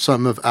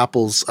some of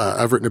Apple's,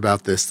 I've written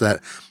about this, that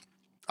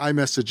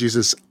iMessage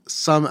uses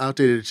some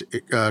outdated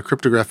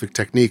cryptographic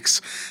techniques,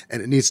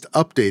 and it needs to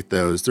update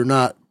those. They're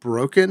not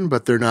broken,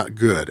 but they're not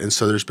good. And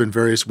so there's been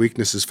various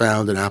weaknesses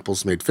found, and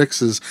Apple's made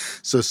fixes.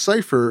 So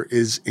Cypher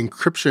is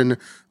encryption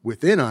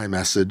within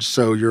iMessage,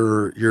 so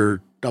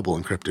you're double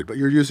encrypted, but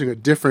you're using a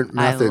different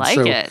method. I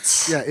like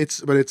it. Yeah,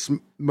 it's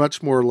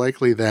much more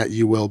likely that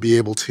you will be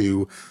able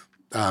to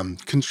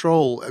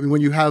control. I mean,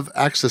 when you have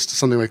access to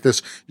something like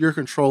this, you're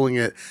controlling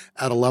it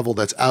at a level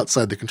that's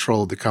outside the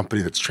control of the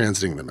company that's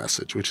transiting the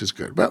message, which is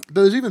good. But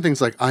there's even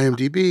things like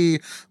IMDb.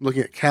 I'm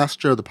looking at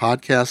Castro, the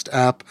podcast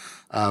app.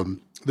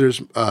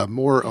 There's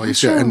more.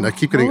 And I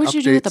keep getting updates. What would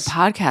you do with the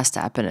podcast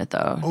app in it,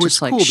 though? Oh, just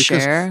it's like cool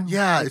share?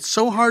 Because, it's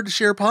so hard to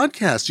share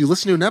podcasts. You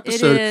listen to an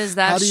episode. It is.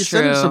 That's how do you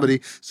send it to somebody?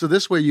 So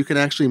this way you can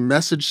actually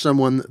message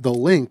someone the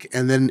link,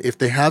 and then if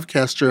they have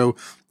Castro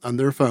on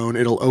their phone,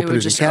 it'll open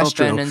it in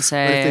Castro. Open and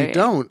say, but if they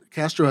don't,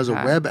 Castro has a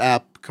web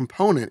app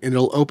component, and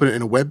it'll open it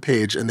in a web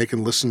page, and they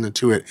can listen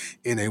to it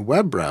in a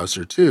web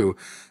browser too.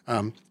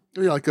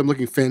 Like I'm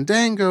looking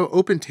Fandango,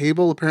 Open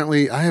Table.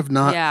 Apparently, I have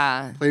not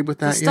played with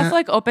that yet. Stuff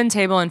like Open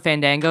Table and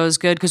Fandango is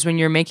good because when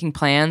you're making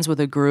plans with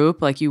a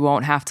group, like you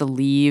won't have to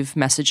leave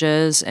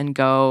messages and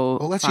go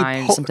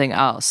find something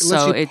else.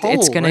 So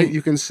it's gonna. Right?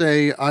 You can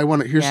say, "I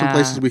want to. Here's some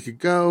places we could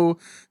go,"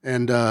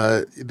 and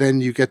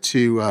then you get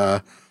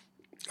to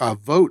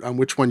vote on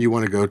which one you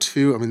want to go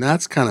to. I mean,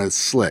 that's kind of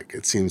slick.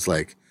 It seems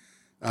like.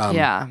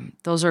 Yeah,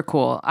 those are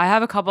cool.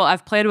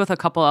 I've played with a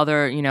couple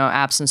other,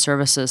 apps and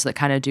services that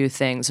kind of do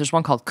things. There's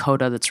one called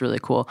Coda that's really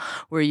cool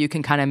where you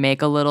can kind of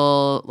make a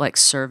little like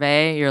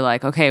survey. You're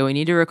like, okay, we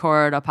need to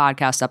record a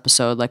podcast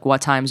episode. Like,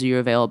 what times are you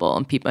available?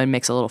 And it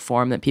makes a little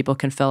form that people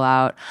can fill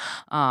out.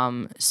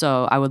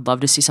 So I would love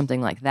to see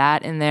something like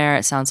that in there.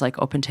 It sounds like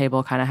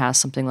OpenTable kind of has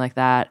something like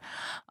that.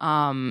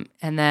 And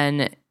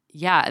then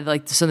yeah,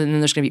 like so then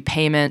there's going to be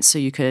payments. So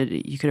you could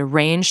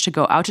arrange to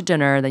go out to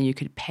dinner, then you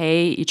could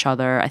pay each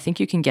other. I think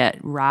you can get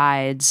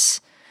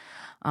rides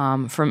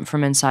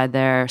from inside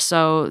there.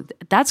 So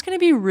that's going to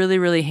be really,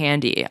 really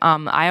handy.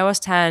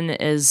 iOS 10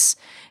 is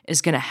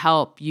going to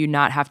help you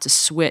not have to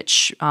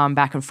switch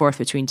back and forth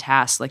between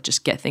tasks, like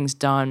just get things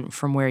done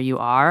from where you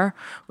are,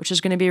 which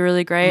is going to be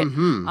really great.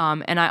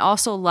 And I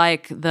also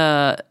like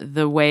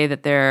the way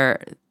that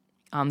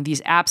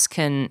these apps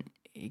can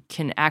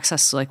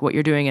access like what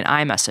you're doing in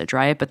iMessage,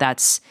 right? But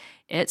that's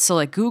it. So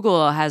like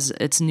Google has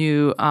its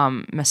new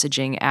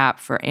messaging app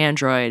for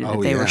Android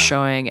that they were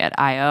showing at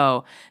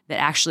I/O that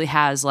actually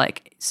has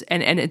like,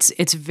 and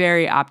it's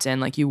very opt-in.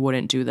 Like you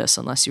wouldn't do this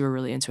unless you were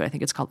really into it. I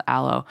think it's called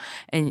Allo,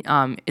 and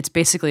it's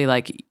basically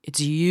like it's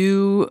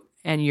you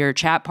and your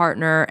chat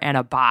partner and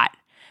a bot.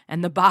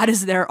 And the bot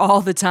is there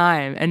all the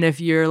time. And if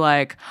you're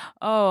like,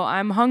 oh,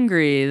 I'm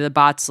hungry, the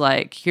bot's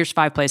like, here's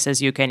 5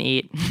 places you can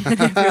eat. And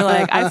if you're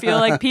like, I feel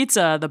like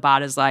pizza, the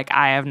bot is like,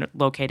 I have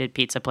located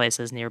pizza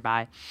places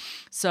nearby.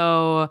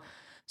 So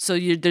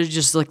there's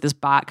just like this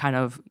bot kind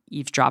of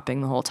eavesdropping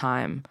the whole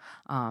time,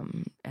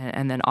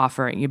 and then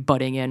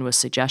butting in with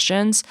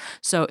suggestions.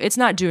 So it's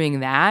not doing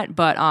that,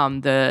 but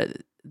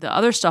the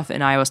other stuff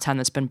in iOS 10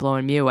 that's been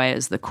blowing me away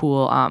is the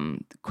cool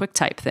quick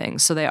type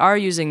things. So they are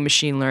using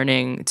machine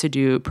learning to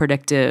do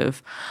to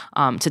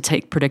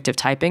take predictive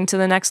typing to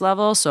the next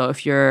level. So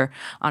if you're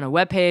on a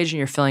web page and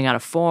you're filling out a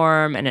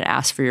form and it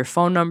asks for your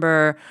phone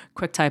number,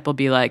 QuickType will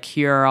be like,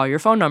 here are all your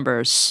phone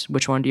numbers.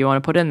 Which one do you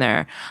want to put in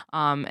there?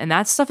 And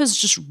that stuff is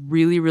just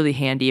really, really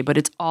handy, but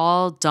it's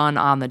all done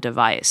on the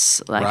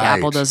device. Like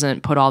Apple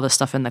doesn't put all this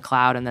stuff in the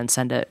cloud and then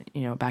send it,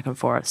 back and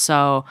forth.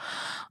 So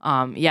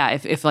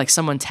if like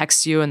someone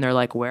texts you and they're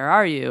like, where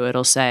are you?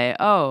 It'll say,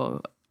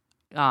 oh,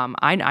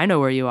 I know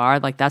where you are.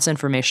 Like that's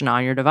information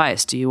on your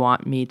device. Do you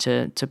want me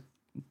to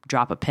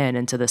drop a pin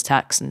into this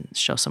text and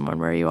show someone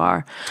where you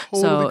are?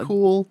 Totally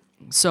cool.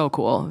 So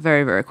cool.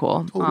 Very, very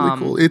cool. Totally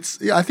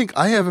cool. I think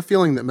I have a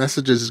feeling that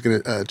messages is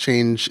going to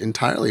change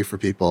entirely for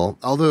people.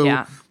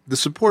 Although the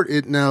support,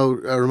 it now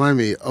remind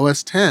me,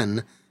 OS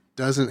 10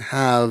 doesn't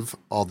have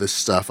all this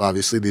stuff.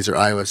 Obviously, these are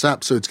iOS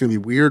apps, so it's going to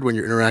be weird when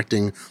you're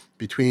interacting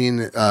between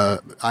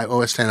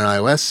iOS 10 and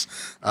iOS.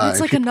 It's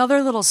like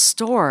another little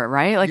store,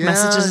 right? Like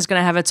Messages is going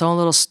to have its own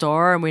little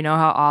store, and we know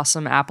how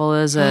awesome Apple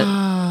is at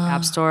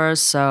app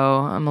stores, so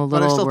I'm a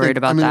little worried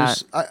about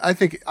that.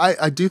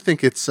 I do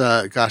think it's,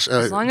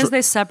 as long as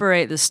they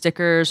separate the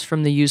stickers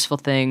from the useful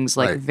things,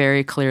 like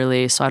very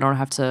clearly, so I don't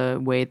have to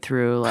wade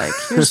through, like,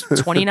 here's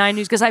 29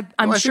 news, because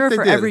I'm sure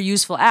for every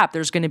useful app,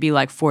 there's going to be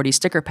like 40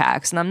 sticker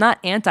packs, and I'm not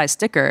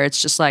anti-sticker,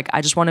 it's just like, I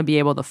just want to be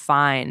able to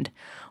find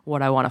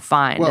what I want to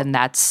find, and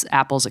that's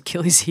Apple's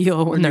Achilles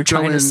heel when they're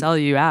trying to sell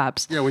you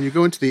apps. Yeah, when you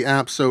go into the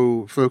app,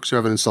 so folks who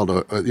haven't installed you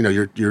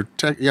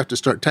have to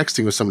start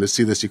texting with someone to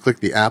see this. You click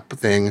the app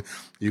thing,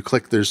 you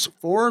click, there's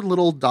 4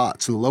 little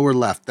dots in the lower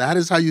left. That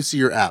is how you see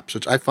your apps,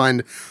 which I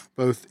find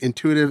both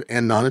intuitive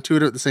and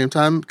non-intuitive at the same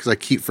time, because I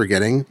keep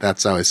forgetting.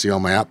 That's how I see all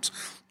my apps.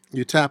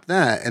 You tap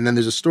that, and then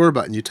there's a store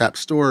button. You tap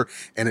store,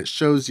 and it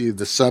shows you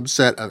the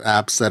subset of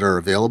apps that are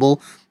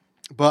available,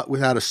 but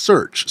without a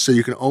search. So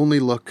you can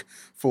only look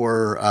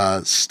for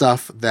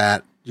stuff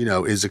that,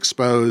 is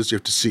exposed. You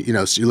have to see,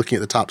 so you're looking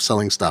at the top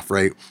selling stuff,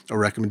 right? Or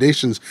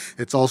recommendations.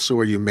 It's also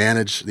where you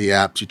manage the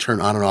apps. You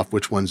turn on and off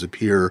which ones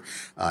appear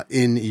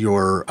in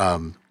your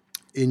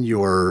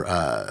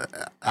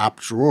app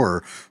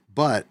drawer.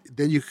 But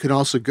then you can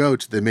also go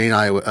to the main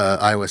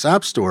iOS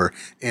App Store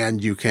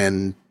and you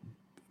can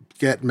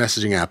get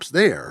messaging apps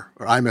there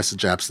or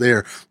iMessage apps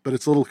there, but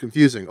it's a little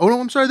confusing. Oh no,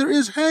 I'm sorry. There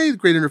is,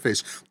 great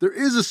interface. There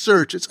is a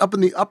search. It's up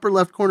in the upper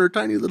left corner,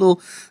 tiny little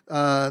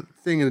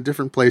thing in a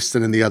different place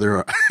than in the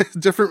other,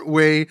 different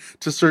way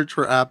to search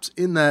for apps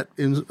in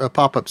a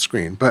pop-up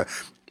screen. But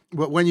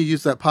when you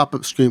use that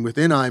pop-up screen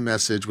within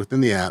iMessage, within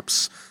the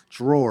apps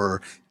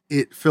drawer,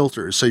 it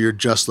filters. So you're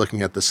just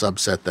looking at the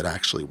subset that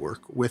actually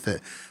work with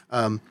it.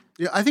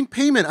 Yeah, I think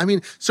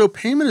payment. So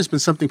payment has been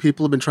something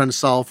people have been trying to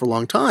solve for a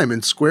long time.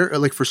 And Square,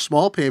 like for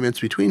small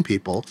payments between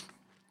people,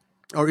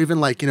 or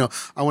even like,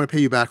 I want to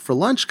pay you back for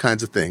lunch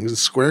kinds of things. And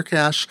Square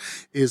Cash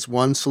is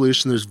one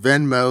solution. There's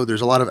Venmo.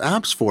 There's a lot of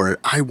apps for it.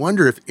 I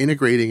wonder if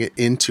integrating it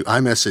into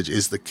iMessage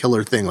is the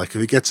killer thing. Like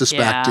if it gets us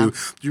back to, do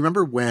you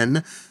remember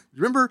when?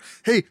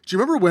 Hey, do you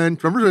remember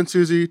when,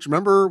 Susie? Do you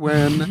remember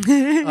when, do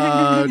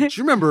you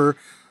remember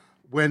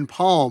when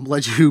Palm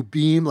let you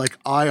beam like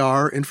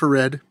IR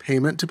infrared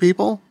payment to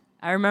people?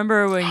 I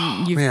remember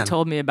when you've man.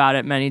 told me about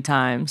it many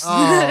times.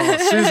 Oh,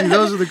 Susie,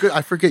 those are the good.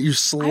 I forget you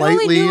slightly. I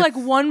only knew like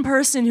one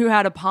person who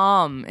had a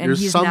Palm, and You're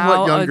he's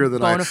somewhat now younger a than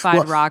bona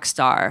fide rock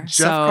star. Jeff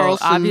so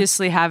Carlson,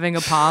 obviously having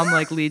a Palm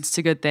like leads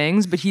to good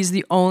things, but he's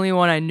the only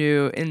one I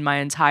knew in my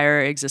entire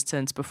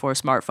existence before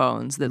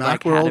smartphones that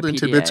like had a Macworld and PDA.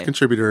 Tidbits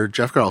contributor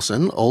Jeff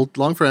Carlson, old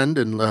long friend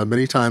and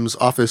many times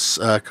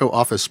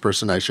co-office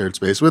person I shared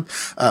space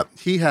with.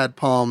 He had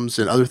Palms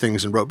and other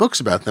things and wrote books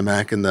about the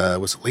Mac in the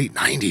late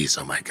 90s.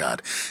 Oh my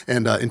God.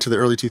 And into the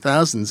early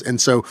 2000s.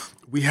 And so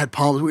we had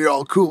Palms. We were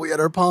all cool. We had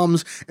our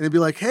Palms, and it'd be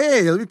like,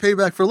 "Hey, let me pay you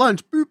back for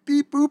lunch." Boop,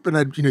 beep, boop,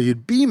 and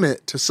you'd beam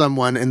it to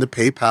someone, and the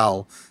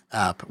PayPal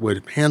app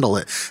would handle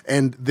it.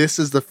 And this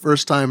is the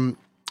first time.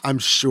 I'm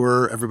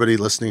sure everybody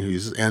listening who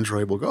uses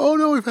Android will go, "Oh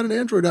no, we've had an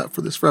Android app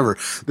for this forever."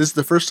 This is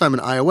the first time in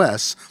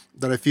iOS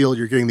that I feel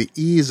you're getting the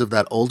ease of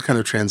that old kind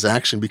of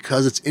transaction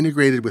because it's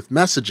integrated with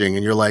messaging,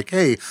 and you're like,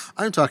 "Hey,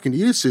 I'm talking to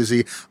you,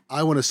 Susie.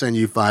 I want to send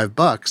you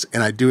 $5,"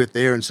 and I do it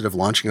there instead of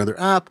launching another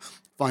app,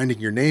 finding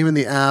your name in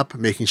the app,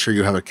 making sure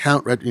you have an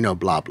account,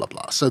 blah blah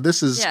blah. So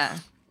this is. Yeah.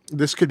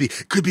 This could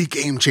be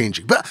game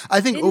changing, but I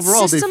think in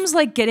overall systems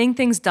like getting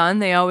things done,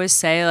 they always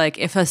say like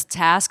if a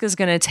task is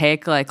going to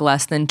take like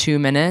less than 2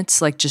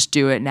 minutes, like just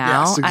do it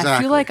now. Yes, exactly. I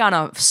feel like on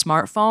a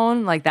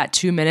smartphone, like that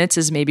 2 minutes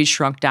is maybe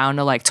shrunk down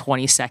to like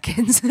 20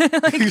 seconds.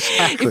 Like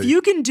exactly. If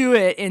you can do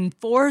it in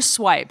 4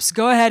 swipes,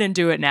 go ahead and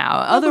do it now.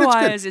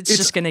 Otherwise, it's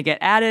just going to get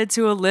added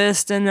to a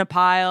list and a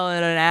pile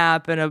and an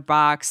app and a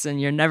box,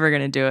 and you're never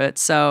going to do it.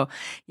 So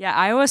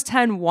yeah, iOS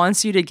 10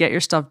 wants you to get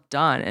your stuff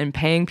done, and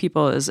paying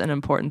people is an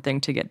important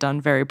thing to get done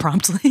very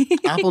promptly.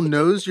 Apple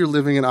knows you're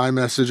living in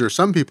iMessage, or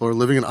some people are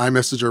living in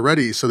iMessage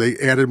already, so they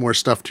added more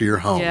stuff to your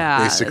home.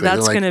 Yeah, basically.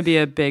 That's going to be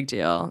a big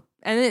deal.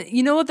 And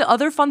you know what? The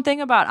other fun thing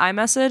about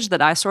iMessage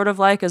that I sort of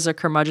like as a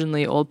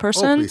curmudgeonly old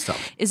person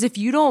is if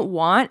you don't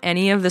want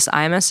any of this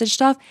iMessage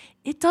stuff,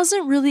 it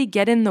doesn't really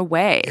get in the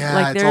way. Yeah,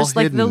 like there's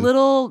like the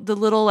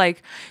little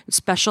like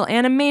special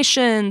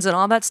animations and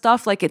all that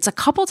stuff. Like it's a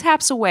couple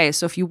taps away.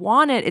 So if you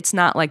want it, it's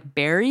not like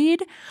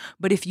buried.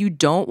 But if you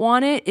don't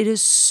want it, it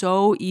is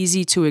so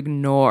easy to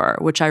ignore,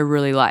 which I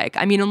really like.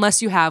 I mean,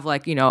 unless you have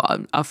like,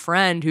 a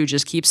friend who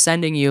just keeps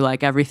sending you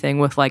like everything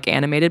with like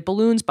animated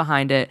balloons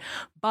behind it.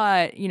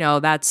 But,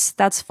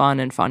 that's fun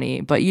and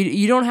funny. But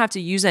you don't have to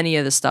use any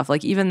of this stuff.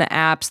 Like even the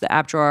apps, the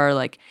app drawer,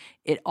 like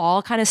it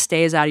all kind of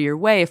stays out of your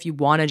way if you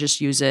want to just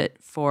use it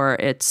for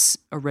its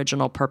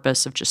original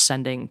purpose of just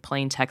sending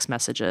plain text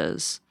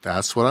messages.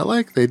 That's what I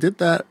like. They did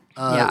that.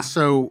 Yeah.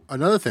 So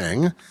another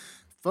thing,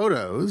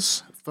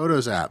 Photos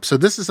app. So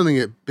this is something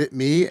that bit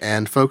me,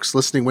 and folks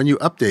listening, when you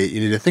update, you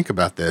need to think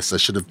about this. I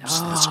should have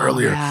said this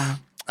earlier. Yeah.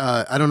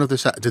 I don't know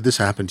if did this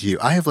happen to you.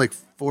 I have like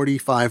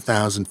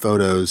 45,000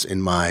 photos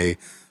in my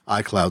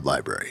iCloud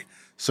library.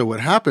 So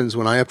what happens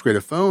when I upgrade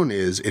a phone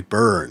is it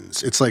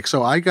burns. It's like,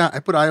 so I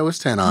put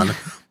iOS 10 on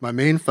my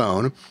main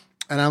phone,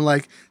 and I'm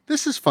like,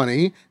 this is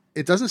funny.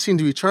 It doesn't seem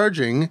to be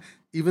charging,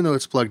 even though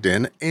it's plugged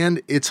in,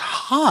 and it's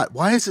hot.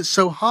 Why is it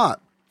so hot?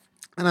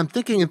 And I'm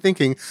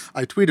thinking.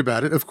 I tweet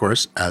about it, of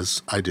course,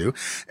 as I do.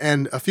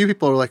 And a few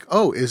people are like,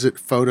 "Oh, is it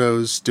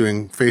Photos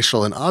doing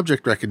facial and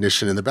object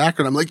recognition in the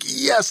background?" I'm like,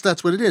 "Yes,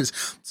 that's what it is."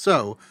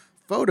 So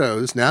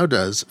Photos now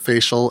does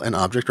facial and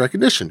object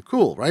recognition.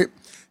 Cool, right?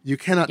 You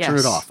cannot turn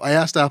it off. I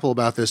asked Apple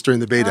about this during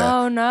the beta.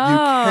 Oh, no. You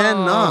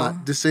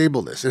cannot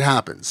disable this. It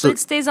happens. So it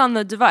stays on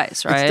the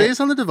device, right? It stays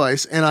on the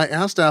device. And I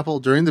asked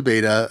Apple during the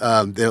beta,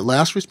 the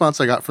last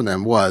response I got from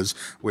them was,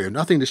 we have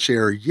nothing to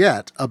share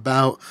yet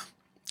about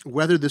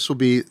whether this will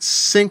be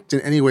synced in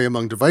any way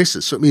among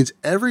devices. So it means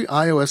every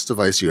iOS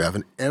device you have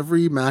and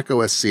every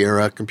macOS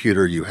Sierra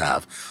computer you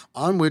have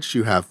on which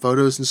you have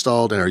Photos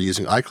installed and are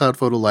using iCloud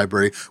Photo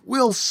Library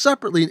will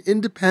separately and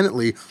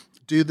independently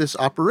do this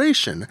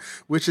operation,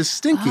 which is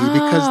stinky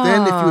because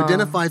then if you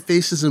identify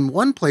faces in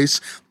one place,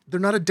 they're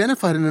not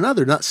identified in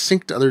another, not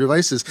synced to other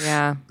devices.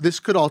 Yeah. This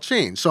could all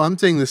change. So I'm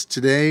saying this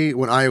today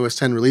when iOS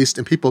 10 released,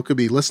 and people could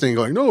be listening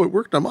going, no, it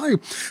worked on my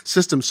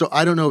system. So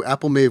I don't know,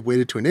 Apple may have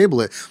waited to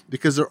enable it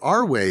because there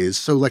are ways.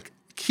 So like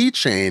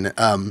Keychain,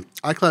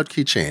 iCloud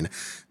Keychain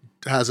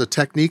has a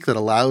technique that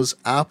allows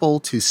Apple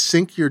to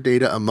sync your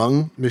data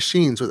among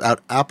machines without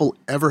Apple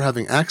ever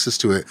having access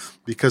to it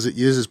because it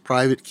uses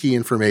private key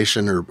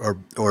information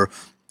or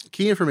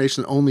key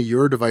information that only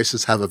your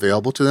devices have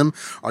available to them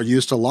are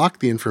used to lock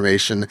the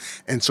information.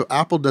 And so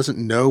Apple doesn't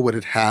know what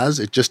it has.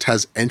 It just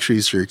has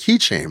entries for your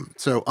keychain.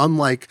 So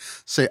unlike,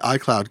 say,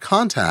 iCloud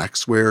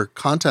contacts, where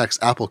contacts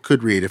Apple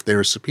could read, if they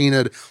were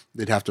subpoenaed,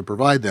 they'd have to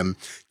provide them.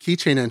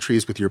 Keychain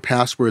entries with your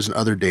passwords and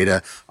other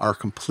data are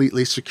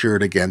completely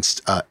secured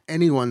against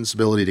anyone's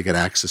ability to get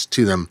access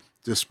to them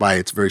just by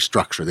its very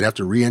structure. They'd have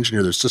to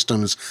re-engineer their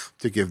systems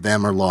to give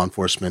them or law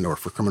enforcement or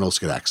for criminals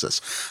to get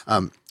access.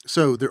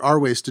 So there are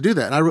ways to do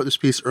that. And I wrote this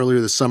piece earlier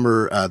this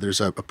summer.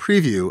 There's a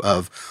preview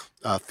of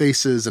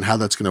faces and how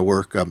that's going to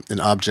work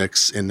in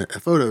objects in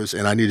Photos.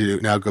 And I need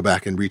to now go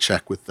back and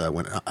recheck with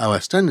when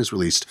iOS 10 is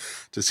released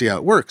to see how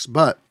it works,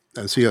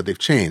 and see how they've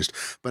changed.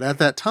 But at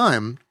that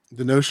time,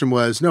 the notion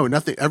was, no,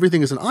 nothing,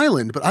 everything is an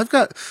island, but I've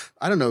got,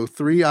 I don't know,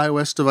 3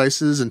 iOS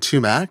devices and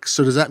 2 Macs.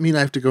 So does that mean I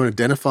have to go and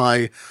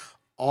identify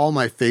all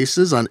my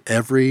faces on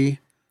every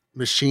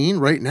machine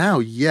right now?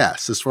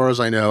 Yes. As far as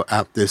I know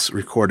at this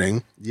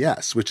recording,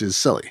 yes, which is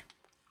silly.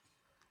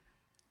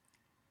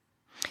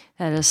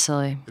 That is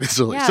silly. It's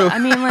silly. Yeah, So, I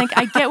mean, like,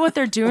 I get what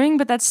they're doing,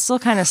 but that's still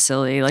kind of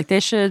silly. Like, they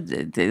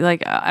should,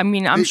 like, I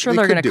mean, I'm sure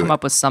they're going to come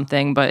up with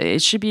something, but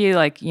it should be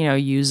like,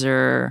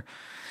 user.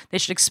 They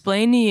should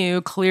explain to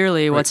you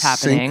clearly what's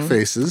happening. Sync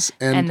faces.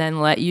 And then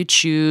let you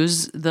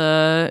choose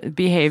the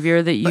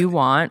behavior that you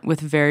want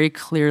with very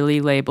clearly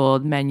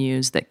labeled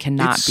menus that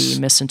cannot be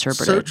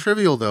misinterpreted. So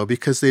trivial, though,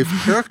 because they've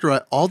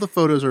characterized, all the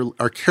photos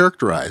are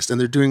characterized, and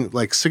they're doing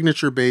like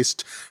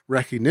signature-based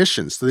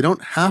recognition. So they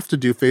don't have to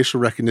do facial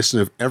recognition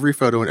of every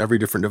photo in every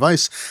different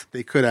device.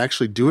 They could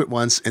actually do it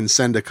once and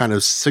send a kind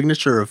of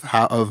signature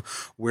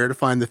of where to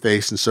find the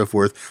face and so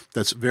forth.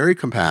 That's very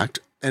compact,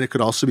 and it could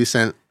also be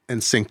sent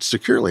and synced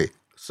securely.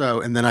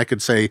 So, and then I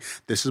could say,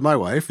 this is my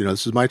wife,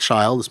 this is my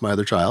child, this is my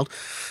other child.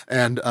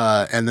 And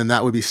then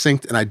that would be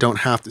synced, and I don't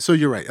have to. So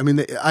you're right. I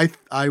mean,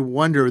 I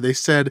wonder, they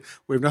said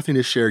we have nothing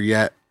to share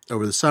yet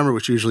over the summer,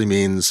 which usually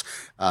means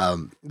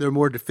they're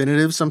more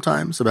definitive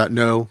sometimes about,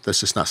 no,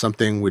 that's just not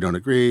something, we don't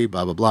agree,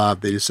 blah, blah, blah.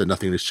 They just said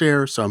nothing to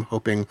share. So I'm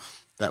hoping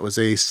that was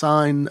a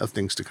sign of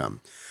things to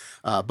come.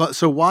 But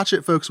so watch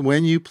it, folks,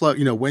 when you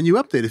when you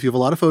update. If you have a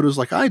lot of photos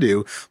like I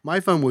do, my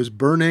phone was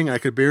burning. I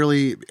could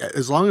barely,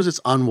 as long as it's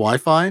on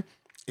Wi-Fi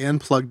and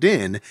plugged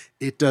in,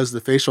 it does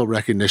the facial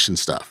recognition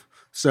stuff.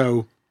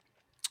 So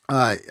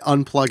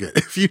unplug it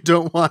if you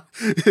don't want,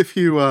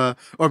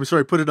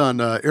 put it on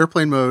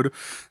airplane mode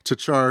to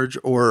charge,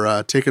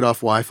 or take it off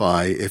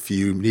Wi-Fi if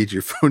you need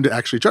your phone to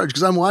actually charge.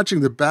 Because I'm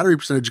watching the battery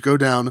percentage go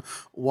down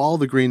while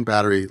the green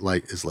battery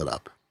light is lit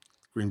up.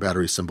 Green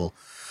battery symbol.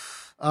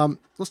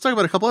 Let's talk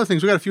about a couple other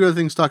things. We got a few other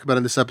things to talk about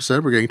in this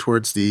episode. We're getting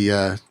towards the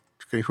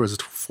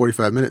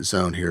 45-minute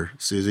zone here,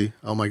 Susie.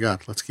 Oh my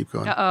God, let's keep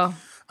going.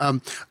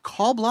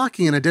 Call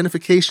blocking and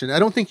identification. I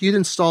don't think you'd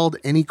installed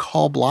any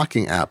call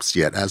blocking apps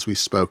yet, as we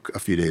spoke a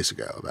few days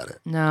ago about it.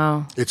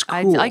 No, it's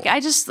cool.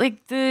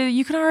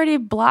 You can already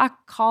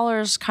block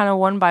callers kind of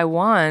one by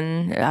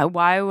one.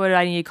 Why would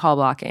I need call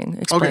blocking?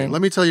 Explain. Okay,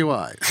 let me tell you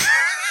why.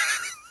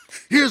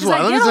 Here's why.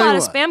 I get a lot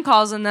of spam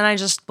calls, and then I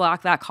just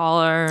block that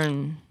caller.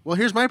 And well,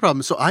 here's my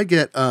problem. So I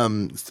get now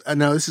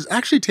this is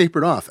actually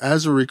tapered off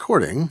as we're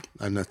recording,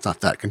 and it's not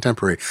that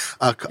contemporary.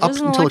 Up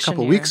until a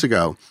couple weeks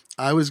ago,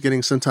 I was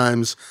getting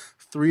sometimes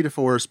 3 to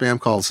 4 spam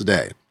calls a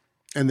day,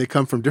 and they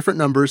come from different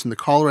numbers, and the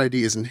caller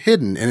ID isn't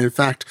hidden. And in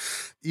fact,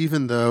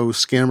 even though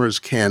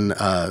scammers can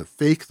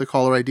fake the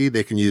caller ID,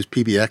 they can use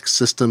PBX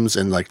systems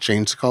and like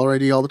change the caller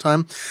ID all the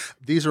time.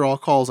 These are all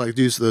calls. I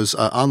use those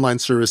online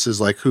services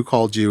like Who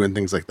Called You and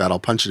things like that. I'll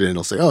punch it in.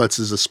 It'll say, oh,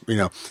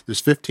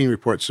 there's 15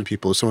 reports from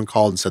people. Someone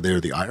called and said they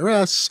were the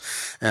IRS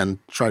and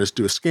try to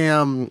do a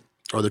scam,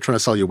 or they're trying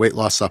to sell you weight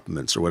loss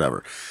supplements or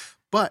whatever.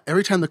 But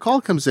every time the call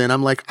comes in,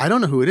 I'm like, I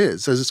don't know who it is. It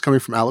says it's coming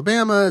from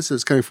Alabama. It says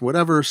it's coming from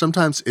whatever.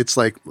 Sometimes it's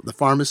like the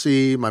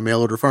pharmacy, my mail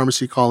order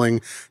pharmacy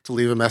calling to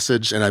leave a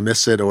message and I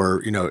miss it,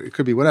 or, it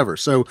could be whatever.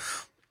 So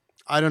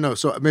I don't know.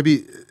 So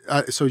maybe,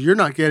 you were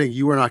not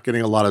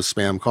getting a lot of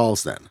spam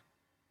calls then.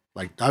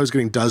 Like I was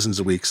getting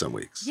dozens a week some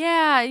weeks.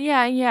 Yeah.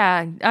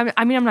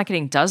 I mean, I'm not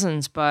getting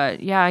dozens,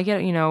 but yeah, I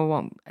get,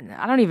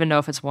 I don't even know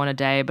if it's one a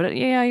day, but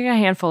yeah, I get a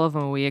handful of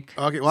them a week.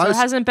 Okay, well, so it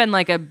hasn't been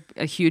like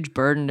a huge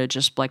burden to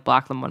just like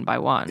block them one by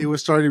one. It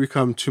was starting to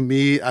become, to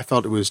me, I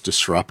felt it was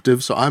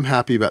disruptive. So I'm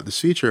happy about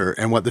this feature.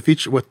 And what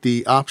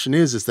the option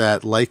is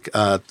that like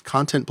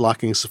content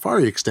blocking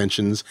Safari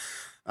extensions,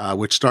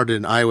 which started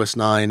in iOS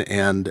 9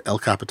 and El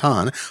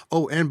Capitan.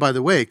 Oh, and by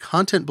the way,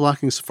 content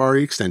blocking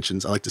Safari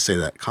extensions, I like to say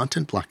that,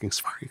 content blocking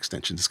Safari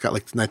extensions, it's got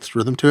like the nice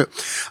rhythm to it.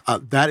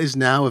 That is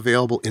now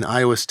available in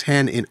iOS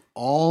 10 in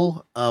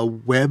all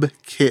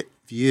WebKit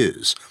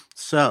views.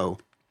 So,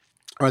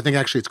 or I think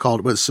actually it's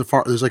called,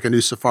 Safari, there's like a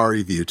new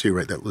Safari view too,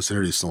 right, that was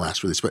introduced in the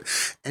last release. But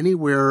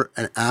anywhere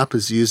an app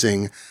is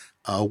using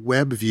a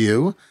web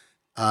view,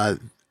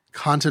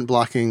 content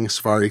blocking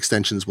Safari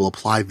extensions will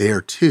apply there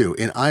too.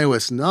 In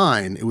iOS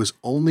 9, it was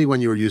only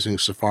when you were using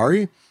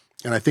Safari,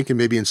 and I think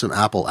maybe in some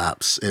Apple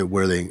apps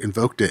where they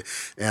invoked it.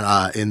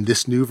 And in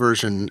this new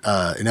version,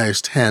 in iOS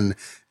 10,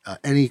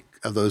 any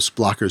of those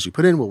blockers you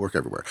put in will work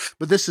everywhere.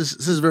 But this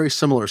is very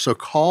similar. So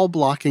call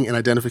blocking and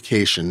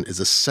identification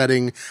is a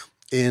setting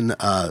in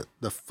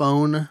the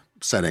phone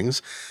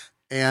settings.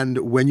 And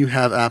when you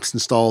have apps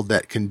installed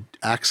that can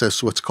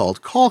access what's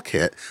called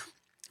CallKit,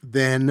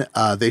 then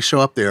they show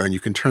up there and you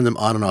can turn them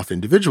on and off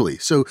individually.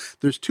 So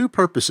there's two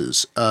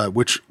purposes,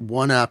 which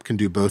one app can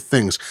do both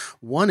things.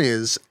 One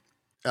is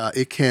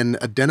it can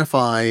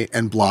identify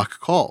and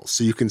block calls.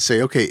 So you can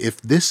say, okay, if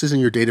this is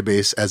in your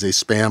database as a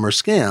spam or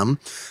scam,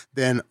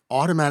 then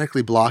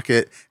automatically block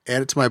it,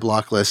 add it to my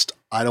block list.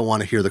 I don't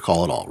want to hear the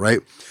call at all, right?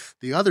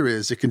 The other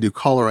is it can do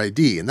caller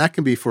ID, and that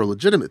can be for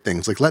legitimate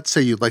things. Like let's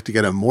say you'd like to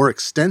get a more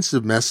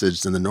extensive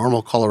message than the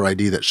normal caller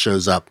ID that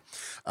shows up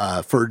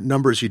for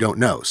numbers you don't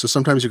know. So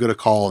sometimes you go to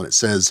call and it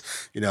says,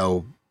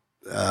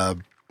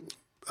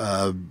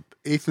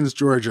 Athens,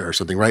 Georgia or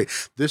something, right?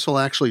 This will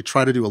actually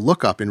try to do a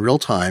lookup in real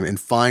time and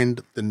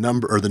find the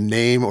number or the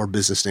name or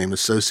business name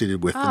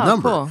associated with the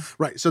number. Cool.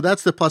 Right. So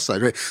that's the plus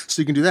side, right?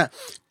 So you can do that.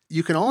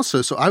 You can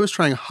also, so I was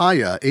trying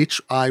Hiya,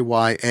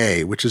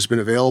 Hiya, which has been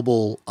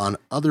available on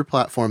other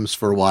platforms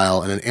for a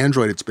while, and on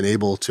Android it's been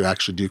able to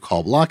actually do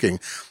call blocking.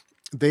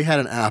 They had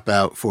an app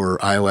out for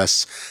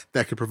iOS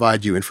that could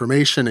provide you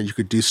information and you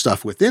could do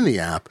stuff within the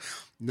app.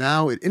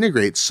 Now it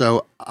integrates.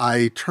 So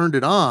I turned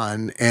it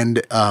on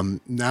and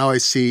now I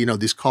see,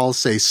 these calls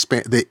say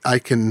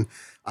spam.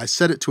 I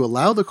set it to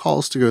allow the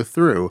calls to go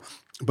through,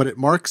 but it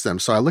marks them.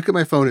 So I look at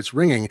my phone, it's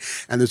ringing,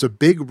 and there's a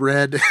big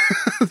red,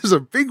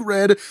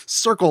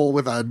 circle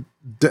with a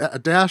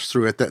dash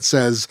through it that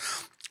says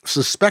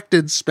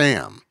suspected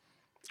spam.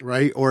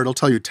 Right? Or it'll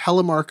tell you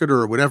telemarketer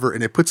or whatever,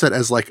 and it puts that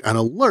as like an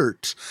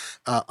alert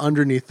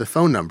underneath the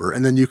phone number,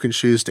 and then you can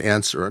choose to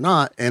answer or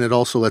not, and it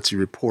also lets you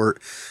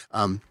report.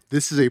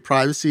 This is a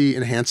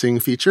privacy-enhancing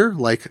feature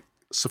like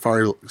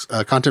Safari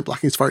content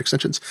blocking Safari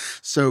extensions.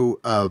 So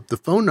the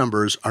phone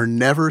numbers are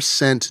never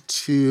sent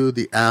to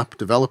the app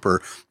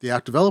developer. The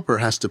app developer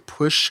has to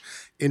push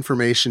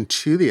information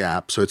to the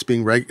app, so it's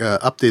being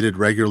updated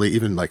regularly,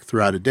 even like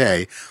throughout a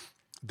day.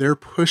 They're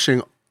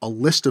pushing a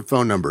list of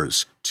phone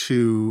numbers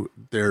to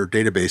their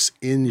database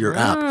in your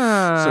app.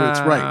 So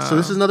it's right. So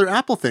this is another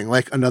Apple thing.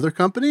 Like another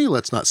company,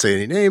 let's not say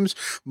any names,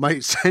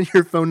 might send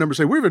your phone number,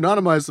 say, we've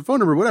anonymized the phone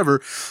number,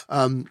 whatever.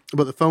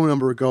 But the phone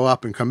number will go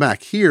up and come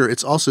back. Here,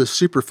 it's also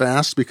super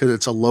fast because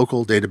it's a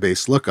local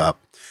database lookup.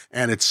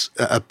 And it's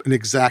an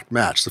exact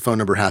match. The phone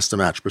number has to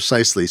match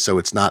precisely. So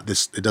it's not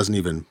this, it doesn't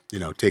even,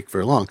 take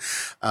very long.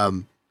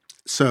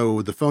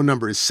 So the phone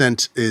number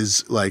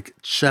is like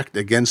checked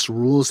against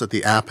rules that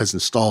the app has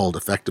installed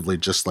effectively,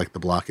 just like the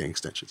blocking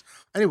extensions.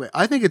 Anyway,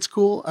 I think it's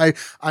cool.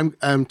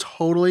 I'm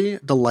totally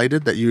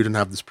delighted that you didn't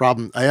have this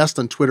problem. I asked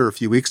on Twitter a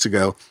few weeks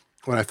ago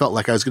when I felt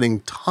like I was getting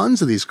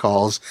tons of these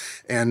calls.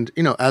 And,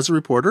 as a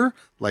reporter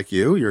like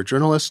you're a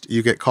journalist,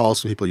 you get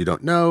calls from people you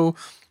don't know.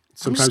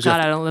 Sometimes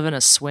I don't live in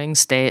a swing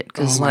state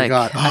because, I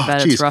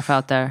bet geez. It's rough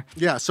out there.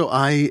 Yeah, so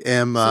I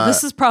am. So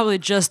this is probably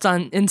just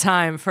in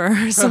time for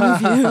some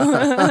of you.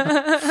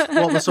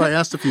 Well, so I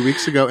asked a few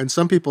weeks ago, and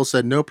some people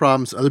said no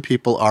problems. Other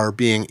people are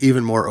being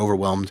even more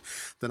overwhelmed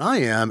than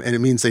I am, and it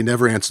means they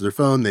never answer their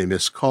phone. They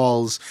miss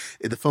calls.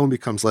 The phone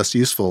becomes less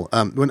useful.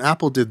 When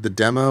Apple did the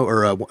demo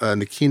or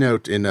the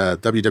keynote in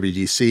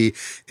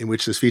WWDC, in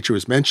which this feature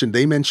was mentioned,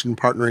 they mentioned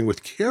partnering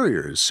with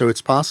carriers. So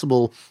it's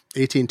possible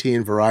AT&T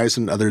and Verizon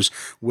and others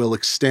will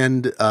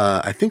extend,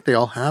 I think they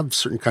all have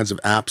certain kinds of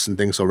apps and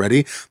things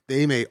already.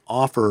 They may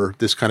offer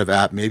this kind of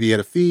app, maybe at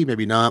a fee,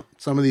 maybe not.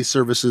 Some of these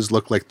services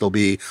look like they'll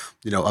be,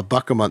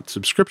 $1 a month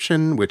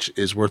subscription, which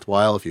is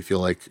worthwhile if you feel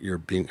like your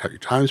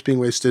time is being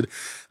wasted.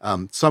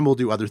 Some will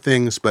do other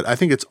things, but I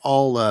think it's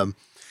all,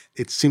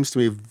 it seems to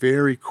me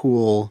very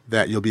cool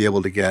that you'll be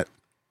able to get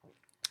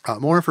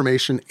more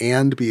information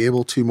and be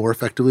able to more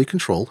effectively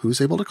control who's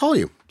able to call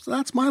you. So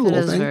that's my little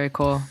thing. That is very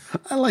cool.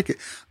 I like it.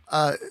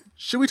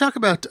 Should we talk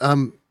about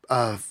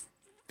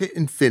fit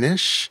and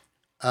finish?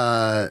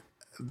 Are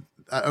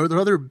there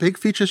other big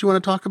features you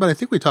want to talk about? I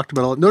think we talked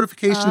about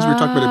notifications. We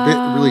talked about a bit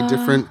really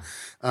different.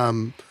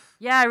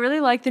 Yeah, I really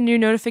like the new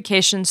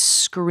notification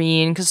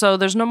screen because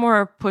there's no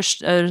more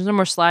there's no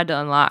more slide to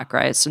unlock,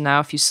 right? So now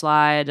if you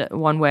slide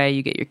one way,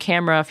 you get your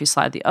camera. If you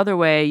slide the other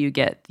way, you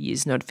get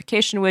these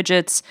notification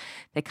widgets.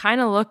 They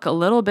kind of look a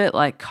little bit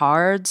like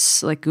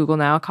cards, like Google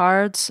Now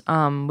cards,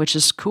 which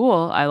is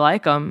cool. I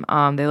like them.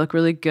 They look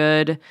really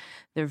good.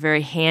 They're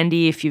very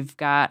handy. If you've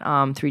got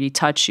 3D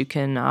Touch, you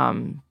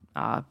can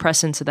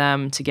press into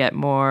them to get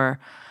more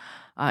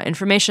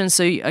information.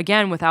 So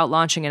again, without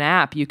launching an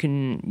app, you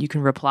can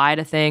reply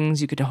to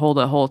things. You could hold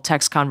a whole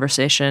text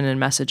conversation and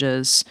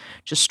messages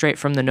just straight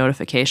from the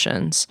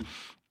notifications.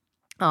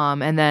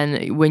 And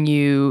then when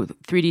you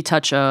 3D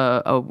touch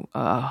a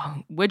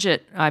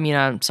widget,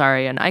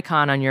 an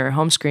icon on your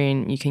home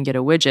screen, you can get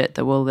a widget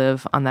that will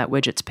live on that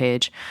widgets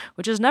page,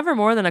 which is never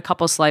more than a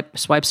couple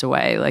swipes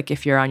away. Like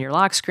if you're on your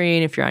lock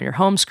screen, if you're on your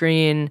home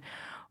screen,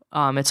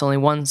 it's only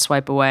one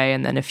swipe away.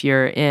 And then if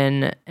you're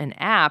in an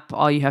app,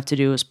 all you have to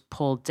do is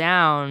pull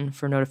down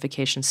for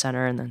Notification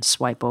Center and then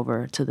swipe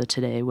over to the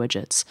Today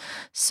widgets.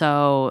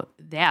 So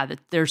yeah,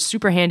 they're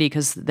super handy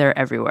because they're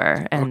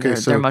everywhere and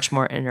they're much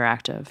more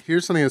interactive.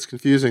 Here's something that's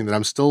confusing that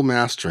I'm still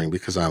mastering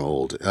because I'm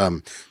old.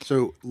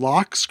 So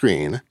lock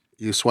screen,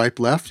 you swipe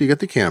left, you get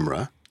the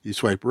camera. You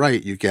swipe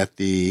right, you get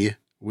the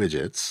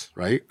widgets,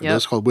 right? Are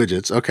those called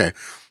widgets? Okay.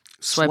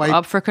 Swipe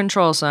up for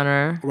Control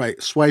Center.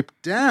 Right. Swipe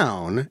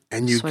down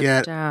and you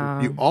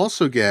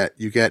also get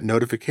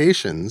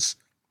notifications.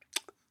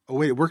 Oh,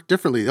 wait, it worked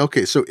differently.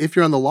 Okay, so if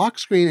you're on the lock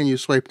screen and you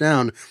swipe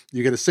down,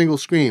 you get a single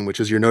screen, which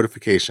is your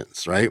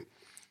notifications, right?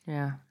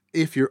 Yeah.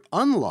 If you're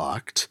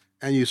unlocked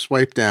and you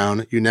swipe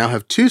down, you now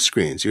have two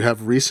screens. You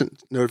have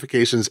recent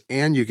notifications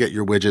and you get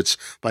your widgets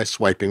by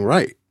swiping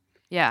right.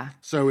 Yeah.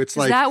 So it's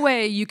like that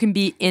way you can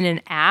be in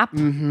an app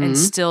and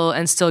still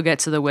get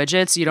to the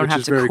widgets. You don't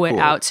have to quit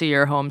out to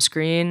your home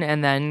screen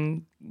and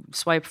then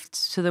swipe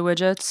to the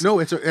widgets? No,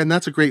 and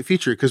that's a great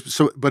feature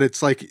but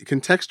it's like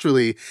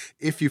contextually,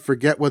 if you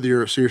forget whether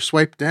you're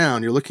swiped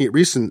down, you're looking at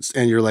recents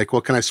and you're like,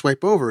 well, can I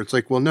swipe over? It's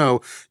like, well,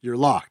 no, you're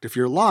locked. If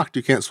you're locked,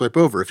 you can't swipe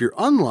over. If you're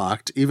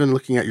unlocked, even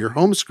looking at your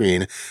home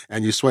screen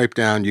and you swipe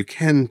down, you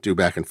can do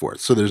back and forth.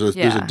 So there's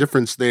a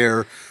difference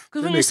there.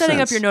 Because when you're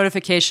setting up your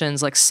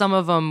notifications, like some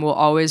of them will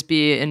always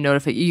be in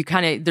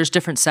there's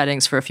different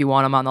settings for if you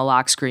want them on the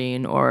lock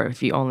screen or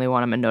if you only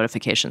want them in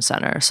Notification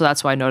Center. So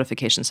that's why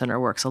Notification Center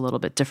works a little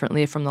bit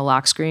differently from the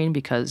lock screen,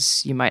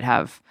 because you might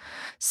have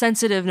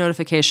sensitive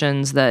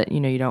notifications that,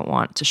 you don't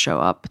want to show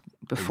up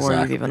before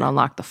you've even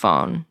unlocked the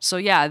phone. So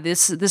yeah,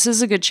 this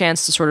is a good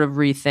chance to sort of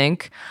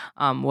rethink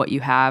what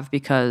you have,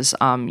 because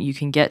you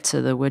can get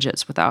to the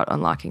widgets without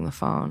unlocking the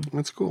phone.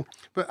 That's cool.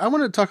 But I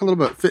want to talk a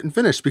little about fit and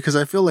finish, because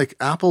I feel like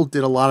Apple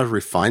did a lot of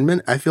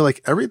refinement. I feel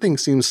like everything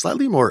seems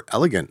slightly more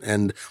elegant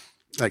and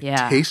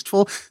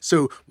tasteful.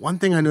 So one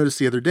thing I noticed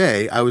the other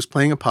day, I was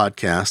playing a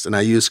podcast and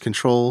I use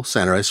Control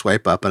Center. I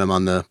swipe up and I'm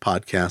on the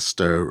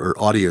podcast or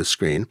audio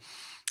screen,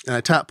 and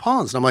I tap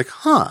pause and I'm like,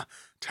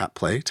 tap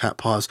play, tap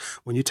pause.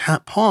 When you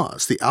tap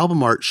pause, the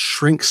album art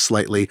shrinks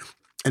slightly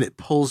and it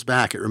pulls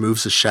back. It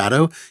removes the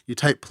shadow. You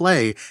type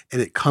play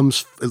and it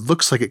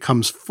looks like it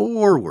comes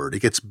forward.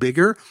 It gets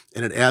bigger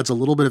and it adds a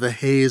little bit of a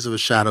haze of a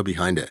shadow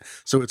behind it.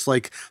 So it's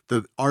like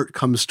the art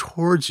comes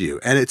towards you,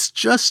 and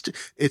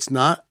it's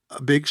not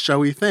a big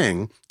showy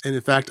thing. And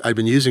in fact, I'd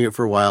been using it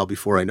for a while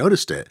before I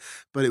noticed it,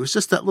 but it was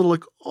just that little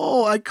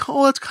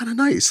that's kind of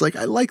nice. Like,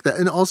 I like that.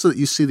 And also that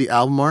you see the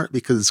album art,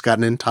 because it's got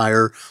an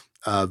entire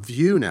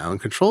view now in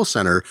Control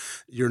Center.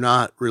 You're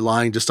not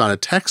relying just on a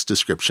text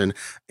description,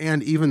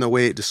 and even the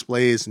way it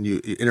displays and you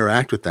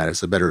interact with that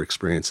is a better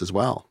experience as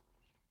well.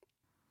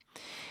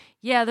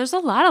 Yeah, there's a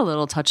lot of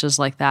little touches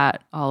like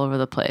that all over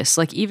the place.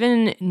 Like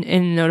even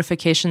in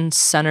Notification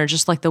Center,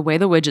 just like the way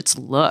the widgets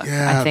look,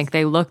 I think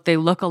they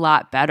look a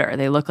lot better.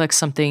 They look like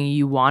something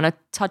you want to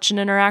touch and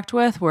interact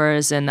with,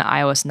 whereas in the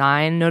iOS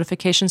 9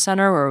 Notification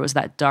Center, where it was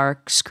that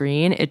dark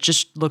screen, it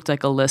just looked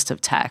like a list of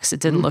text.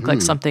 It didn't look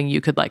like something you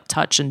could like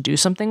touch and do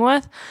something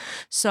with.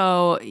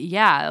 So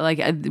yeah, like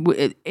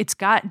it's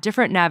got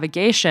different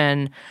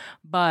navigation,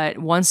 but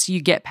once you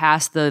get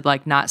past the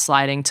like not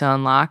sliding to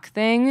unlock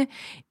thing,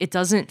 it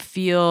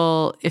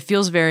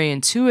feels very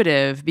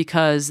intuitive,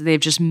 because they've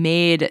just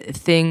made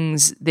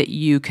things that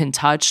you can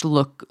touch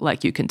look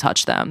like you can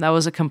touch them. That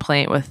was a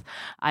complaint with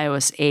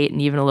iOS 8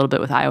 and even a little bit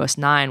with iOS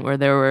 9, where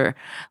there were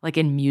like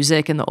in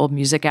music, in the old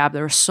music app,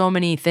 there were so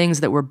many things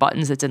that were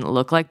buttons that didn't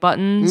look like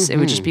buttons. It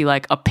would just be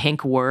like a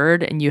pink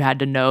word and you had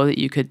to know that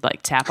you could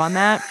like tap on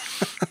that.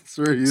 That's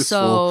very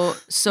useful.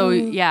 So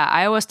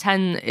yeah, iOS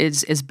 10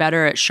 is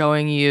better at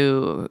showing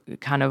you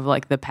kind of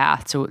like the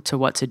path to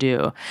what to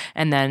do.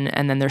 And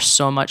then there's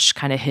so much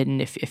kind of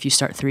hidden if you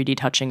start 3D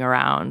touching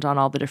around on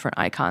all the different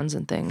icons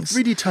and things.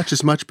 3D touch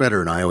is much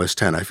better in iOS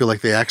 10. I feel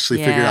like they actually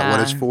figured out what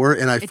it's for,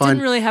 and it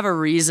didn't really have a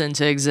reason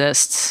to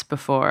exist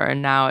before,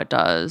 and now it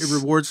does. It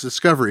rewards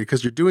discovery,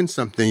 because you're doing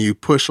something, you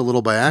push a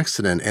little by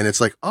accident, and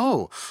it's like,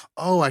 oh,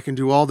 I can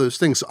do all those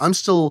things. So I'm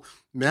still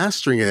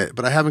mastering it,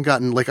 but I haven't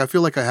gotten, like, I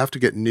feel like I have to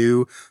get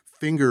new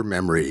finger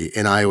memory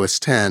in iOS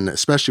 10,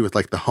 especially with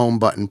like the home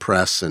button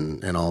press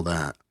and all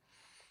that.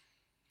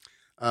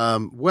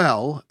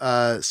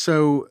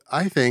 So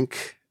I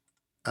think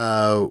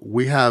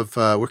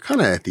we're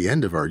kind of at the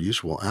end of our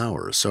usual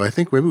hour. So I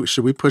think maybe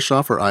should we push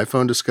off our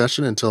iPhone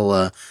discussion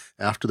until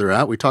after they're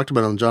out? We talked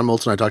about them. John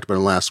Moulton and I talked about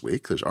them last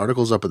week. There's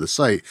articles up at the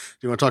site. Do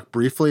you want to talk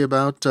briefly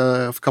about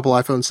a couple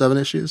iPhone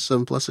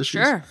 7 Plus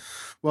issues? Sure.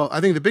 Well,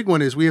 I think the big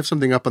one is we have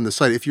something up on the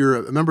site. If you're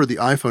a member of the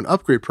iPhone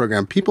upgrade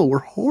program, people were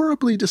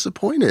horribly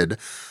disappointed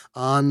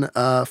on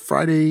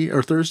Friday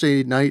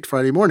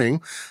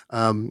morning,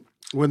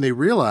 when they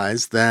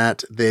realized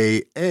that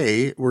they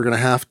were going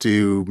to have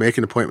to make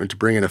an appointment to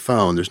bring in a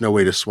phone. There's no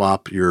way to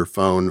swap your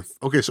phone.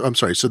 Okay, so I'm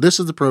sorry. So this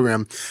is the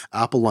program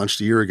Apple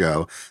launched a year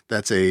ago.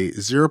 That's a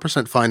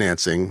 0%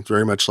 financing,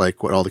 very much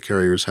like what all the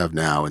carriers have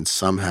now, and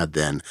some had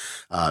then.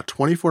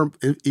 24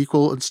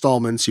 equal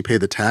installments. You pay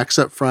the tax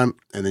up front,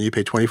 and then you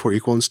pay 24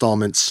 equal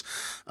installments.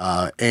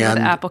 And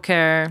Apple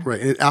Care. Right.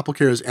 And Apple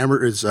Care is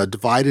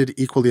divided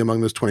equally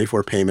among those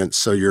 24 payments.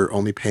 So you're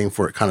only paying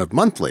for it kind of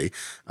monthly,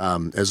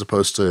 as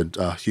opposed to,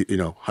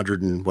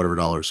 $100 and whatever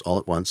dollars all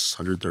at once,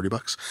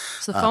 $130.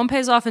 So the phone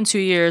pays off in 2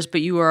 years,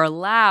 but you are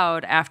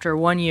allowed after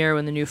 1 year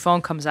when the new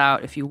phone comes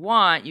out, if you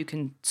want, you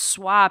can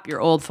swap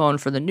your old phone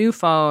for the new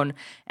phone,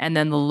 and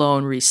then the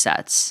loan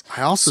resets.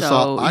 I also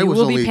saw you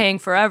will be paying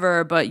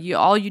forever, but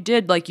your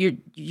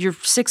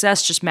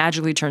 6S just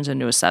magically turns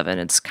into a 7.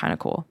 It's kind of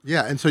cool.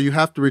 Yeah, and so you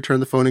have to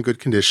return the phone in good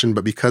condition,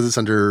 but because it's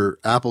under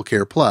Apple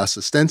Care Plus,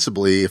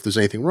 ostensibly, if there's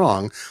anything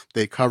wrong,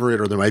 they cover it,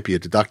 or there might be a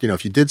deduct.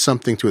 If you did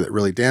something to it that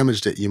really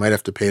damaged it, you might might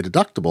have to pay a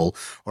deductible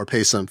or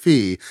pay some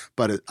fee.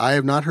 But I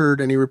have not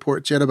heard any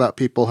reports yet about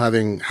people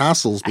having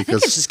hassles because I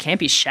think it just can't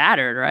be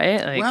shattered,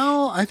 right? Like,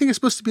 well, I think it's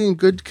supposed to be in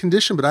good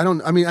condition, but I don't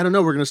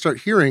know. We're going to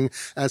start hearing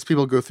as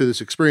people go through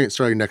this experience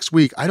starting next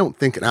week. I don't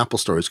think an Apple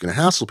store is going to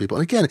hassle people.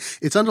 And again,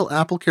 it's under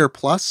Apple Care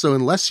Plus. So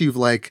unless you've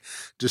like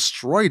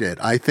destroyed it,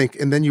 I think,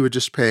 and then you would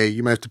just pay,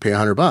 you might have to pay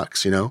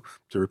 $100,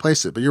 to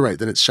replace it. But you're right.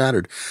 Then it's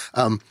shattered.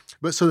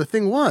 But so the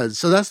thing was,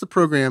 so that's the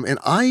program. And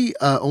I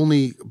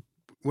only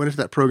went into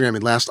that program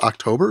in last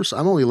October, so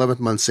I'm only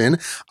 11 months in.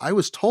 I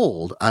was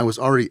told I was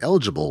already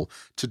eligible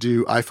to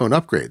do iPhone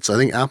upgrades. So I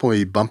think Apple may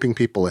be bumping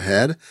people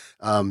ahead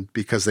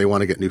because they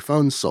want to get new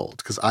phones sold.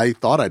 Because I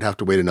thought I'd have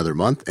to wait another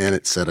month, and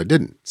it said I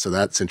didn't. So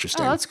that's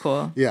interesting. Oh, that's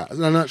cool. Yeah,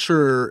 I'm not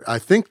sure.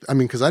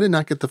 Because I did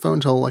not get the phone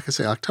until, like I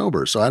say,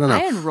 October. So I don't know.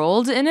 I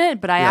enrolled in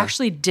it, but I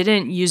actually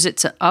didn't use it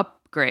to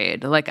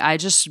upgrade. Like I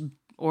just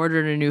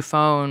ordered a new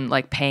phone,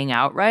 like paying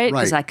outright,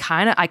 because I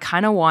kind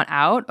of want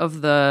out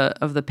of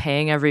the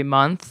paying every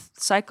month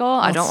cycle. Well,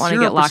 I don't want to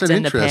get locked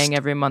into paying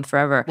every month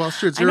forever. Well,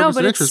 sure, it's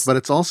 0% interest, but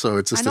it's just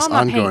this ongoing.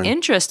 I'm not paying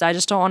interest. I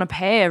just don't want to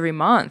pay every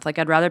month. Like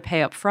I'd rather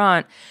pay up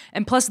front.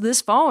 And plus,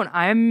 this phone,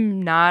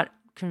 I'm not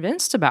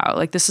convinced about.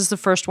 Like this is the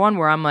first one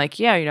where I'm like,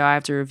 I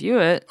have to review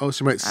it. Oh,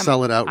 so you might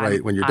sell it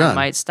outright when you're done. I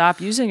might stop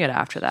using it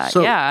after that.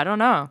 So, I don't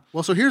know.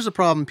 Well, so here's the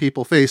problem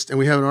people faced, and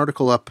we have an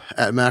article up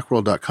at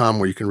macworld.com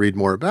where you can read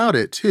more about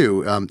it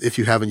too. If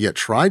you haven't yet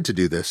tried to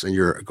do this and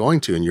you're going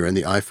to, and you're in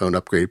the iPhone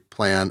upgrade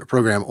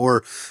program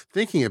or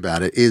thinking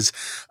about it, is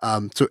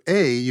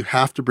you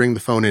have to bring the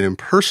phone in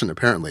person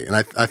apparently. And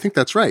I think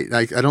that's right.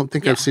 I don't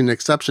think I've seen an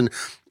exception.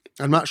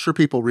 I'm not sure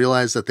people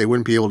realize that they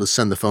wouldn't be able to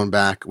send the phone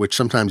back, which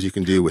sometimes you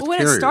can do with carriers.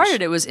 When it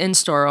started, it was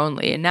in-store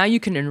only, and now you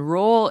can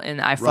enroll in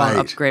the iPhone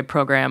upgrade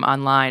program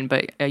online,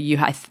 but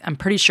I'm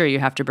pretty sure you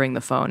have to bring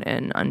the phone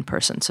in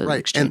person to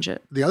exchange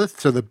it.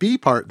 The B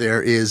part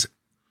there is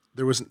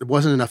there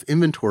wasn't enough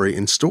inventory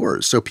in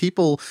stores. So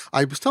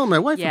I was telling my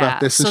wife about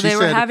this, and so they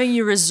were having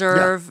you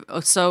reserve. Yeah.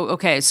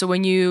 So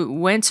when you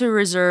went to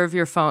reserve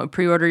your phone,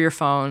 pre-order your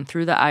phone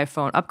through the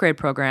iPhone upgrade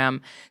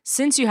program,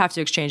 since you have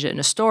to exchange it in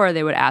a store,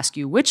 they would ask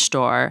you which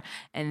store,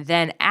 and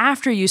then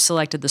after you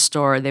selected the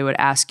store, they would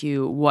ask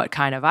you what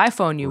kind of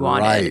iPhone you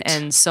wanted. Right.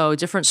 And so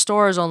different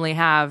stores only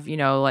have,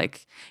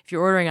 like if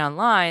you're ordering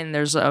online,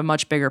 there's a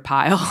much bigger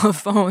pile of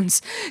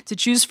phones to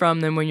choose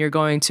from than when you're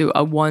going to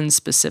one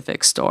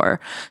specific store.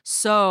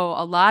 So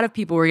a lot of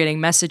people were getting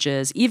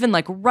messages, even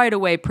like right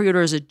away,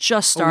 pre-orders had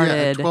just started.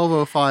 At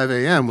 12:05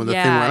 a.m. when the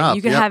thing went up.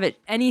 You could have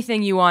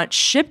anything you want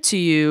shipped to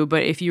you,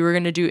 but if you were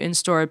going to do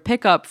in-store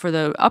pickup for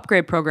the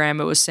upgrade program,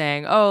 it was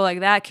saying,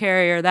 like that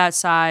carrier, that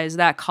size,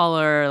 that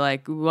color,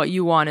 like what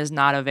you want is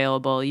not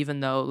available, even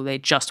though they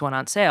just went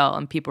on sale,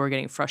 and people were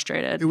getting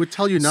frustrated. It would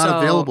tell you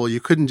not available. You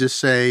couldn't just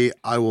say,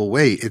 I will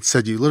wait. It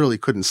said you literally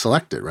couldn't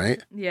select it,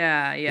 right?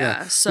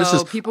 Yeah.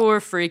 So people were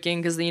freaking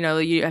because,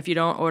 if you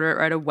don't order it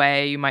right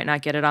away, you might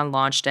not get it on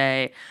launch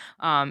day.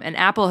 And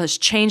Apple has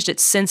changed it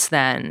since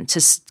then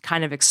to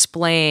kind of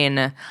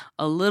explain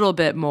a little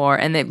bit more.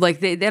 And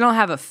they don't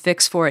have a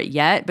fix for it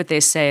yet, but they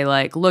say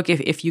like, look,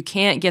 if you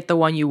can't get the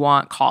one you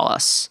want, call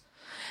us.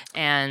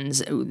 And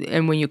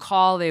when you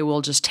call, they will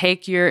just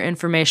take your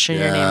information,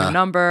 your name and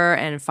number,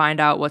 and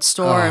find out what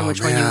store and which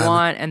one you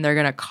want, and they're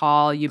gonna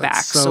call you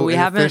back. So we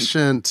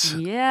haven't.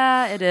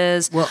 Yeah, it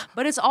is. Well,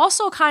 but it's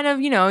also kind of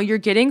you're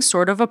getting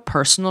sort of a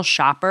personal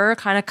shopper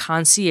kind of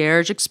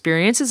concierge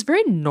experience. It's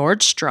very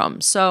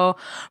Nordstrom. So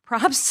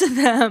props to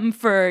them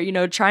for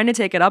trying to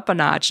take it up a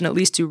notch and at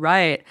least do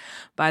right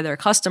by their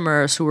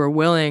customers who were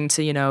willing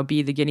to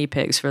be the guinea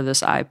pigs for this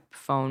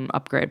iPhone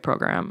upgrade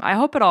program. I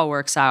hope it all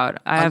works out.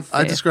 I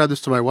described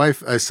this to my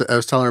wife. I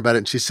was telling her about it,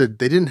 and she said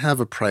they didn't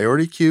have a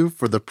priority queue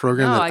for the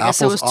program that Apple's offering. I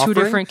guess it was two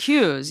different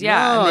queues.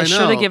 Yeah, and they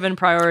should have given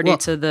priority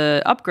to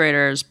the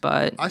upgraders,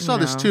 but I saw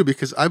this too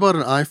because I bought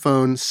an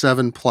iPhone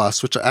 7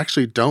 Plus, which I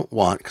actually don't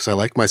want because I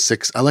like my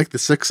 6. I like the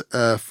 6,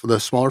 the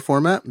smaller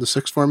format, the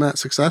 6 format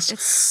 6S.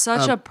 It's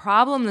such a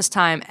problem this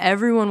time.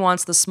 Everyone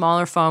wants the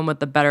smaller phone with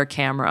the better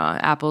camera.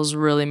 Apple's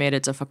really made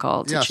it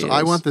difficult to choose. So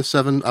I want the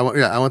 7. I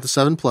want the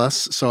 7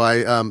 Plus. So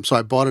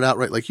I bought it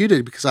outright like you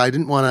did because I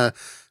didn't want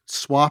to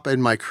swap in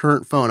my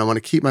current phone. I want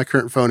to keep my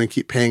current phone and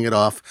keep paying it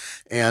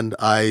off. And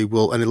I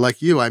will, and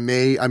like you, I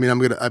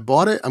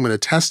bought it. I'm going to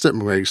test it. I'm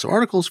going to write some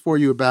articles for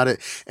you about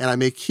it. And I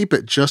may keep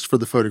it just for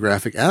the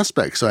photographic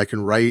aspect so I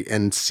can write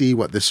and see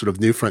what this sort of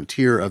new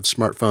frontier of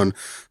smartphone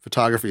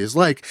photography is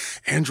like.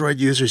 Android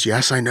users,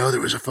 yes, I know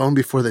there was a phone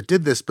before that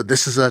did this, but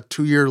this is a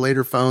 2-year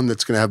later phone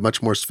that's going to have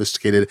much more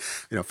sophisticated,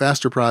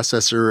 faster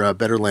processor,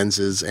 better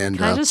lenses. And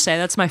can I just say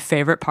that's my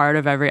favorite part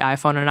of every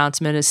iPhone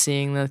announcement is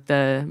seeing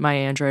my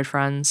Android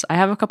friends. friends. I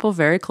have a couple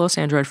very close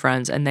Android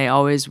friends, and they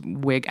always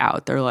wig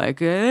out. They're like,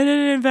 they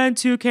didn't invent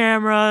two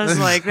cameras.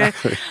 Like,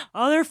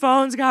 other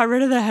phones got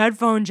rid of the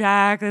headphone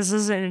jack. This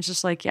isn't. It's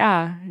just like,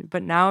 yeah,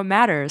 but now it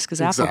matters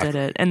because Apple did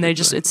it, and they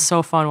just. It's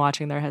so fun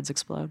watching their heads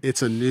explode.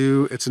 It's a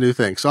new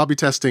thing. So I'll be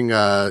testing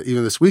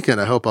even this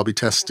weekend. I hope I'll be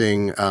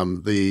testing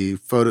the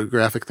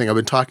photographic thing. I've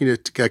been talking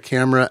to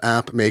camera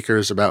app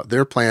makers about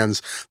their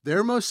plans.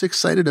 They're most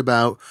excited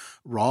about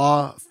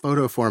RAW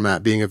photo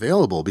format being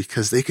available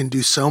because they can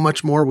do so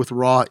much more with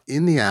RAW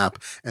in the app,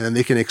 and then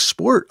they can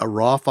export a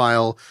RAW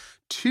file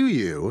to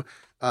you.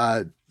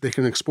 They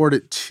can export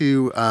it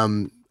to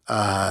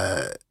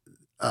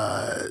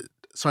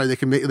they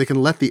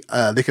can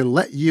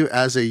let you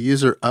as a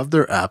user of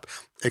their app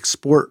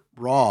export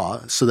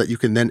RAW so that you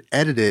can then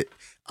edit it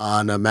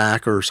on a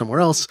Mac or somewhere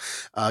else,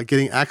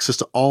 getting access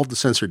to all the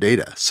sensor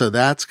data. So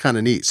that's kind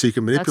of neat. So you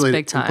can manipulate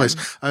it in place.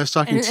 I was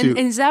talking and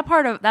is that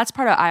that's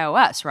part of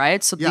iOS,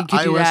 right? So you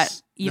can do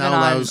that even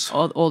on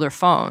older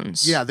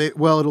phones. Yeah,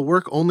 it'll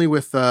work only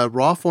with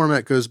RAW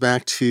format goes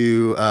back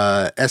to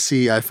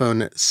SE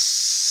iPhone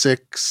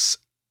 6.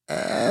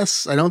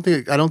 I don't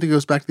think it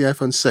goes back to the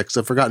iPhone 6.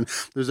 I've forgotten.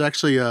 There's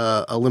actually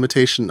a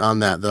limitation on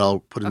that I'll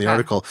put in the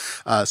article.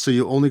 So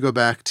you only go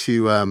back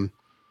to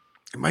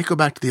it might go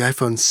back to the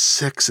iPhone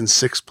 6 and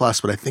 6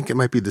 Plus, but I think it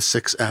might be the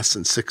 6S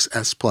and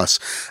 6S Plus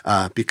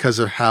because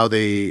of how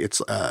they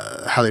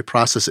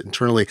process it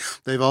internally.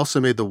 They've also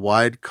made the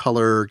wide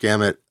color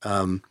gamut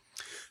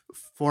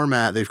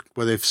format.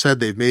 They've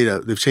said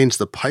they've changed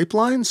the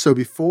pipeline. So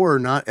before,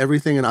 not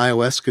everything in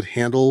iOS could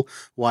handle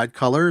wide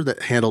color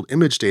that handled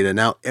image data.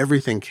 Now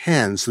everything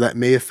can. So that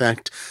may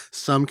affect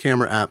some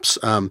camera apps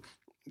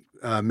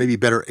maybe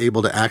better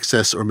able to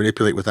access or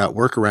manipulate without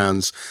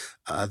workarounds.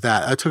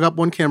 That I took up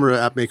one camera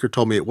app maker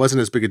told me it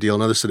wasn't as big a deal.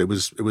 Another said it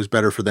was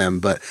better for them.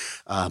 But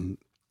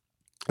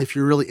if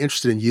you're really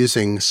interested in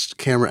using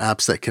camera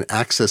apps that can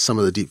access some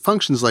of the deep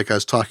functions, like I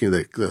was talking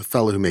to the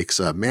fellow who makes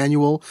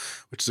Manual,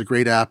 which is a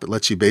great app. It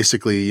lets you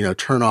basically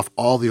turn off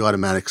all the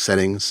automatic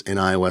settings in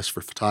iOS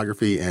for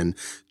photography and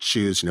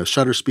choose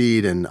shutter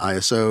speed and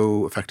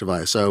ISO, effective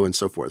ISO, and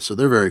so forth. So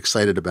they're very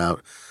excited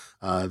about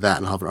that,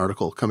 and I'll have an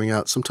article coming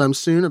out sometime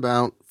soon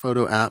about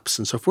photo apps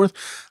and so forth.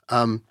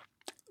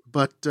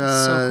 But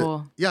so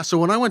cool. Yeah, so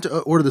when I went to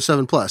order the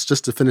 7 Plus,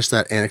 just to finish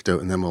that anecdote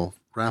and then we'll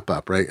wrap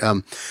up, right?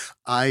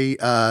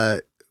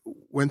 I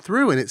went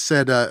through and it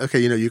said, okay,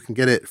 you can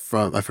get it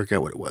from, I forget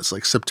what it was,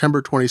 like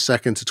September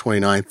 22nd to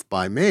 29th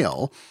by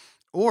mail,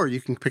 or you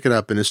can pick it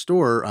up in a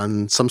store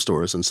on some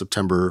stores on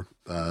September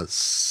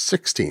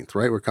 16th,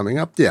 right? We're coming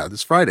up. Yeah,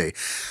 this Friday.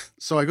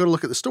 So I go to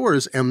look at the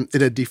stores and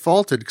it had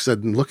defaulted because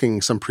I'd been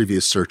looking some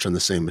previous search on the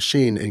same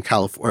machine in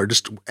California, or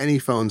just any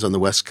phones on the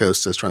West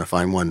Coast. I was trying to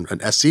find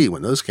an SE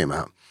when those came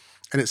out.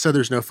 And it said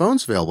there's no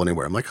phones available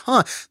anywhere. I'm like,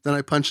 huh. Then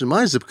I punched in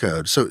my zip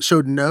code. So it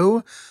showed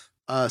no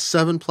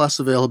 7 Plus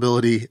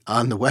availability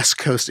on the West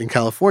Coast in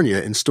California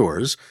in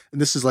stores. And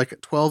this is like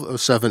at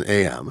 12:07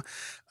 a.m.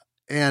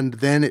 And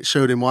then it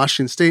showed in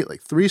Washington State,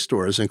 like 3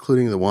 stores,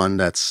 including the one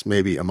that's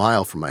maybe a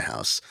mile from my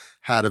house,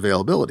 had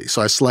availability.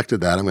 So I selected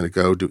that. I'm going to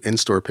go do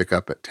in-store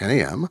pickup at 10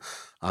 a.m.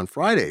 on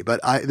Friday. But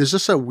there's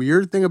just a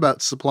weird thing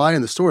about supply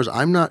in the stores.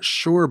 I'm not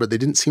sure, but they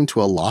didn't seem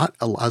to allot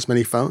as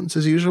many phones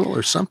as usual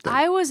or something.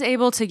 I was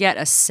able to get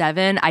a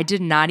 7. I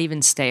did not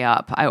even stay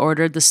up. I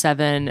ordered the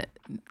 7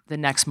 the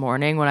next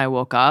morning when I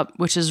woke up,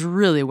 which is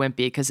really wimpy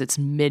because it's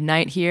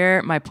midnight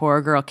here. My poor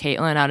girl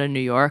Caitlin out of New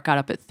York got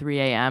up at 3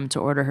 a.m. to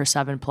order her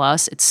 7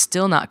 Plus. It's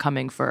still not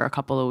coming for a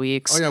couple of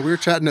weeks. Oh yeah, we were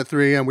chatting at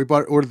 3 a.m. We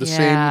ordered the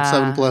same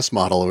 7 Plus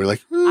model. And we were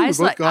like,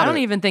 I don't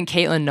even think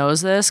Caitlin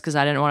knows this because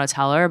I didn't want to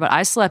tell her, but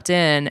I slept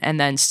in and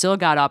then still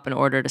got up and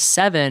ordered a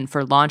 7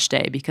 for launch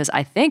day because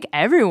I think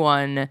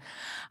everyone,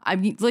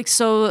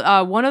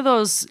 one of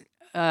those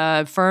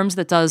firms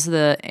that does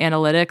the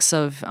analytics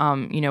of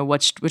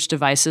which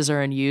devices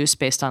are in use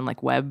based on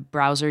like web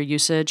browser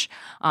usage,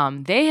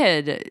 they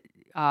had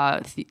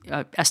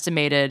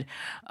estimated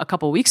a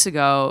couple weeks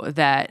ago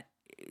that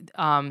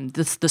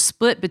the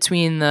split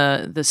between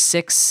the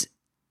 6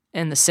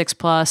 and the 6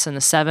 Plus and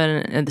the 7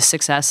 and the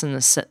 6S and the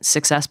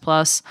 6S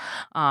Plus,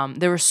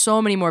 there were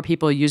so many more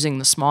people using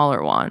the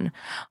smaller one,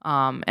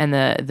 and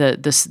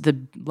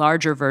the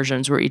larger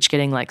versions were each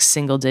getting like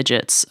single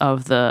digits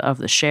of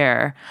the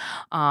share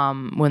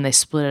when they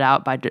split it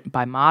out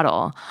by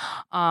model.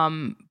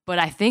 But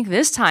I think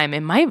this time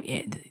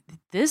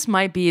this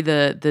might be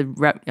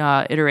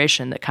the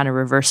iteration that kind of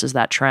reverses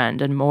that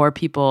trend, and more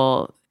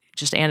people.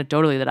 Just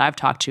anecdotally that I've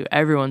talked to,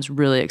 everyone's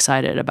really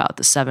excited about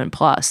the 7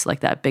 Plus, like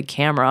that big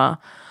camera.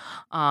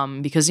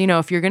 Because,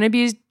 if you're going to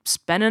be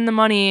spending the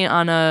money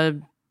on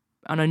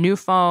a new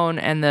phone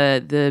and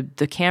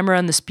the camera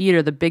and the speed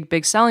are the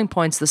big selling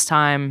points this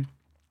time,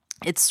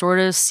 it sort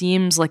of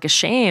seems like a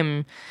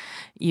shame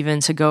even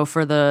to go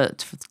for the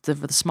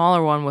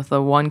smaller one with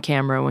the 1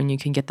 camera when you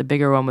can get the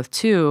bigger one with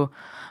 2.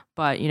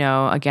 But,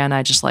 again,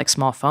 I just like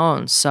small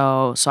phones.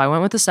 So I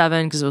went with the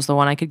 7 because it was the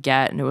one I could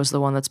get, and it was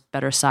the one that's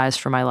better sized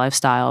for my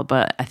lifestyle.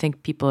 But I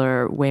think people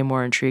are way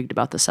more intrigued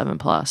about the 7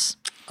 Plus.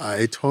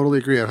 I totally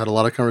agree. I've had a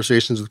lot of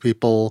conversations with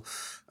people,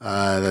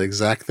 that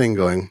exact thing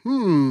going,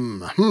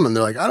 and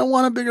they're like, I don't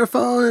want a bigger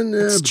phone. And,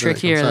 it's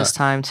trickier this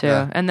time too.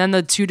 Yeah. And then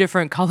the two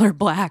different color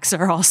blacks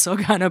are also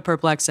kind of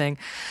perplexing.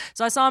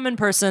 So I saw them in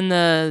person.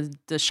 The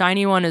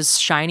shiny one is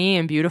shiny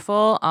and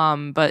beautiful,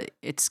 but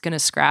it's going to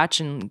scratch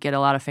and get a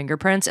lot of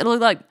fingerprints. It'll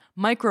look like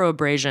micro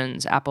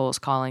abrasions, Apple is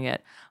calling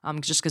it,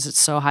 just because it's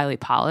so highly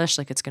polished,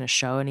 like it's going to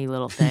show any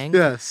little thing.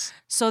 Yes.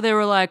 So they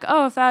were like,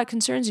 oh, if that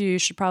concerns you, you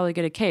should probably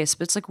get a case.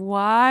 But it's like,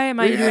 why am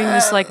I doing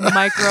this like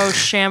micro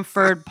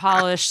chamfered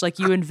polish? Like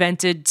you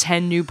invented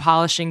 10 new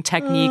polishing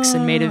techniques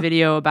and made a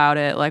video about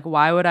it. Like,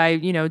 why would I,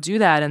 do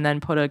that and then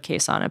put a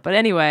case on it? But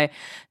anyway,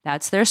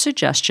 that's their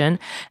suggestion.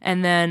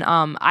 And then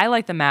I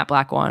like the matte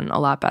black one a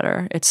lot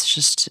better. It's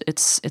just,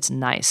 it's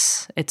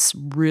nice. It's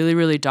really,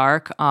 really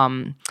dark.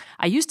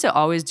 I used to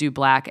always do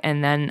black,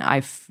 and then I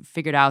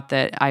figured out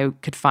that I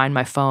could find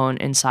my phone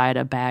inside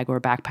a bag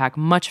or backpack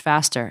much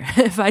faster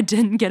if I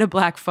didn't get a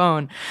black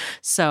phone.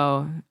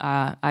 So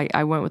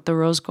I went with the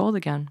rose gold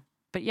again.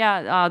 But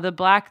yeah,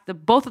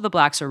 both of the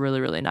blacks are really,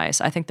 really nice.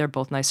 I think they're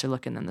both nicer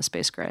looking than the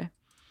space gray.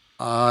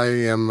 I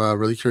am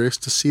really curious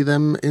to see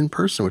them in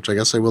person, which I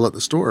guess I will at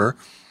the store.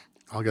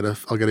 I'll get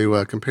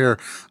to compare.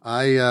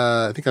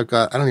 I think I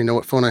don't even know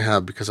what phone I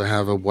have because I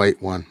have a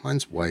white one.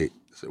 Mine's white.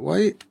 Is it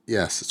white?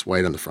 Yes, it's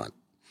white on the front.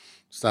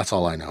 So that's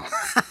all I know.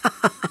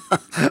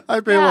 I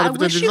pay a lot of attention. I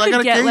wish you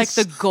could get like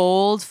the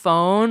gold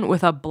phone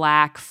with a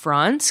black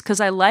front, because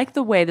I like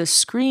the way the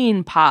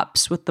screen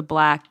pops with the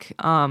black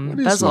what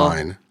is bezel.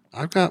 Mine?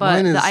 I've got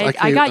mine.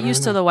 I got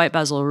used to the white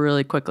bezel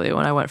really quickly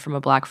when I went from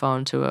a black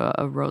phone to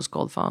a rose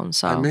gold phone.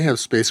 So I may have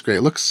space gray.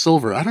 It looks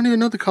silver. I don't even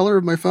know the color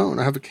of my phone.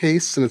 I have a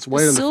case and it's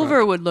white on the front.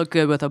 Silver would look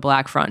good with a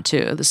black front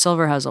too. The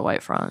silver has a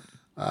white front.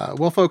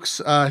 Well,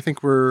 folks, I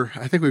think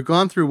we've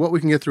gone through what we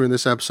can get through in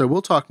this episode.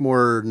 We'll talk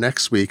more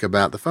next week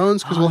about the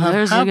phones because we'll have them.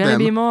 There's going to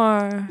be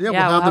more. Yeah,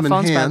 we'll have them in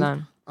phones hand. by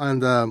then.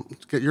 And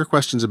get your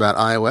questions about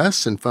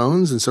iOS and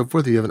phones and so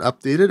forth. If you haven't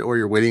updated or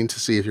you're waiting to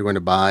see if you're going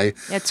to buy,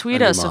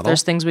 tweet us if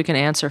there's things we can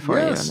answer for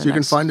you. Yes, you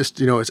can find us.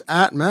 It's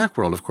at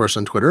Macworld, of course,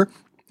 on Twitter.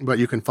 But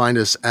you can find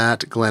us at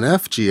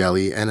GlennF,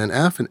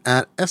 GLENNF, and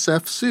at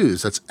SF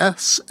Suze. That's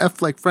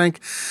SF like Frank.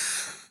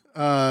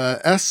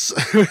 S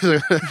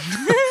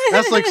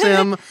like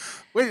Sam.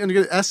 Wait, I'm going to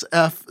get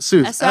SF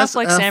Suze. SF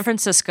like San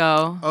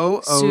Francisco.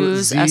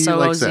 O-O-Z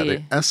S-O-O-Z.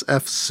 like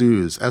SF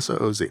Suze.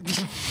 S-O-O-Z.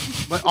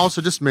 But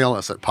also just mail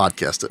us at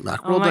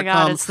podcast@macworld.com. Oh my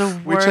God, it's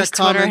the worst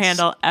Twitter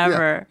handle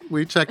ever. Yeah,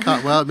 we check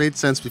well, it made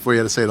sense before you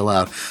had to say it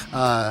aloud.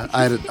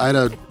 I had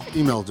an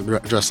email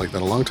address like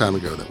that a long time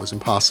ago that was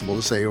impossible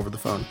to say over the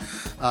phone.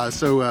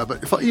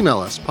 But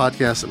email us,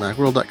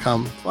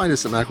 podcast@macworld.com. Find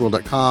us at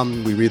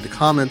macworld.com. We read the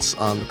comments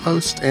on the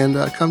post, and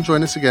come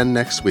join us again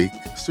next week.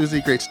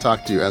 Susie, great to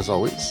talk to you as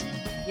always.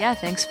 Yeah,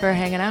 thanks for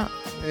hanging out.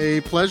 A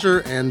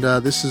pleasure, and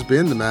this has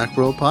been the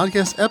Macworld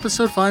Podcast,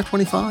 episode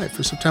 525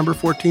 for September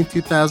 14th,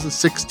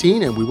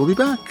 2016, and we will be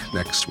back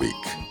next week.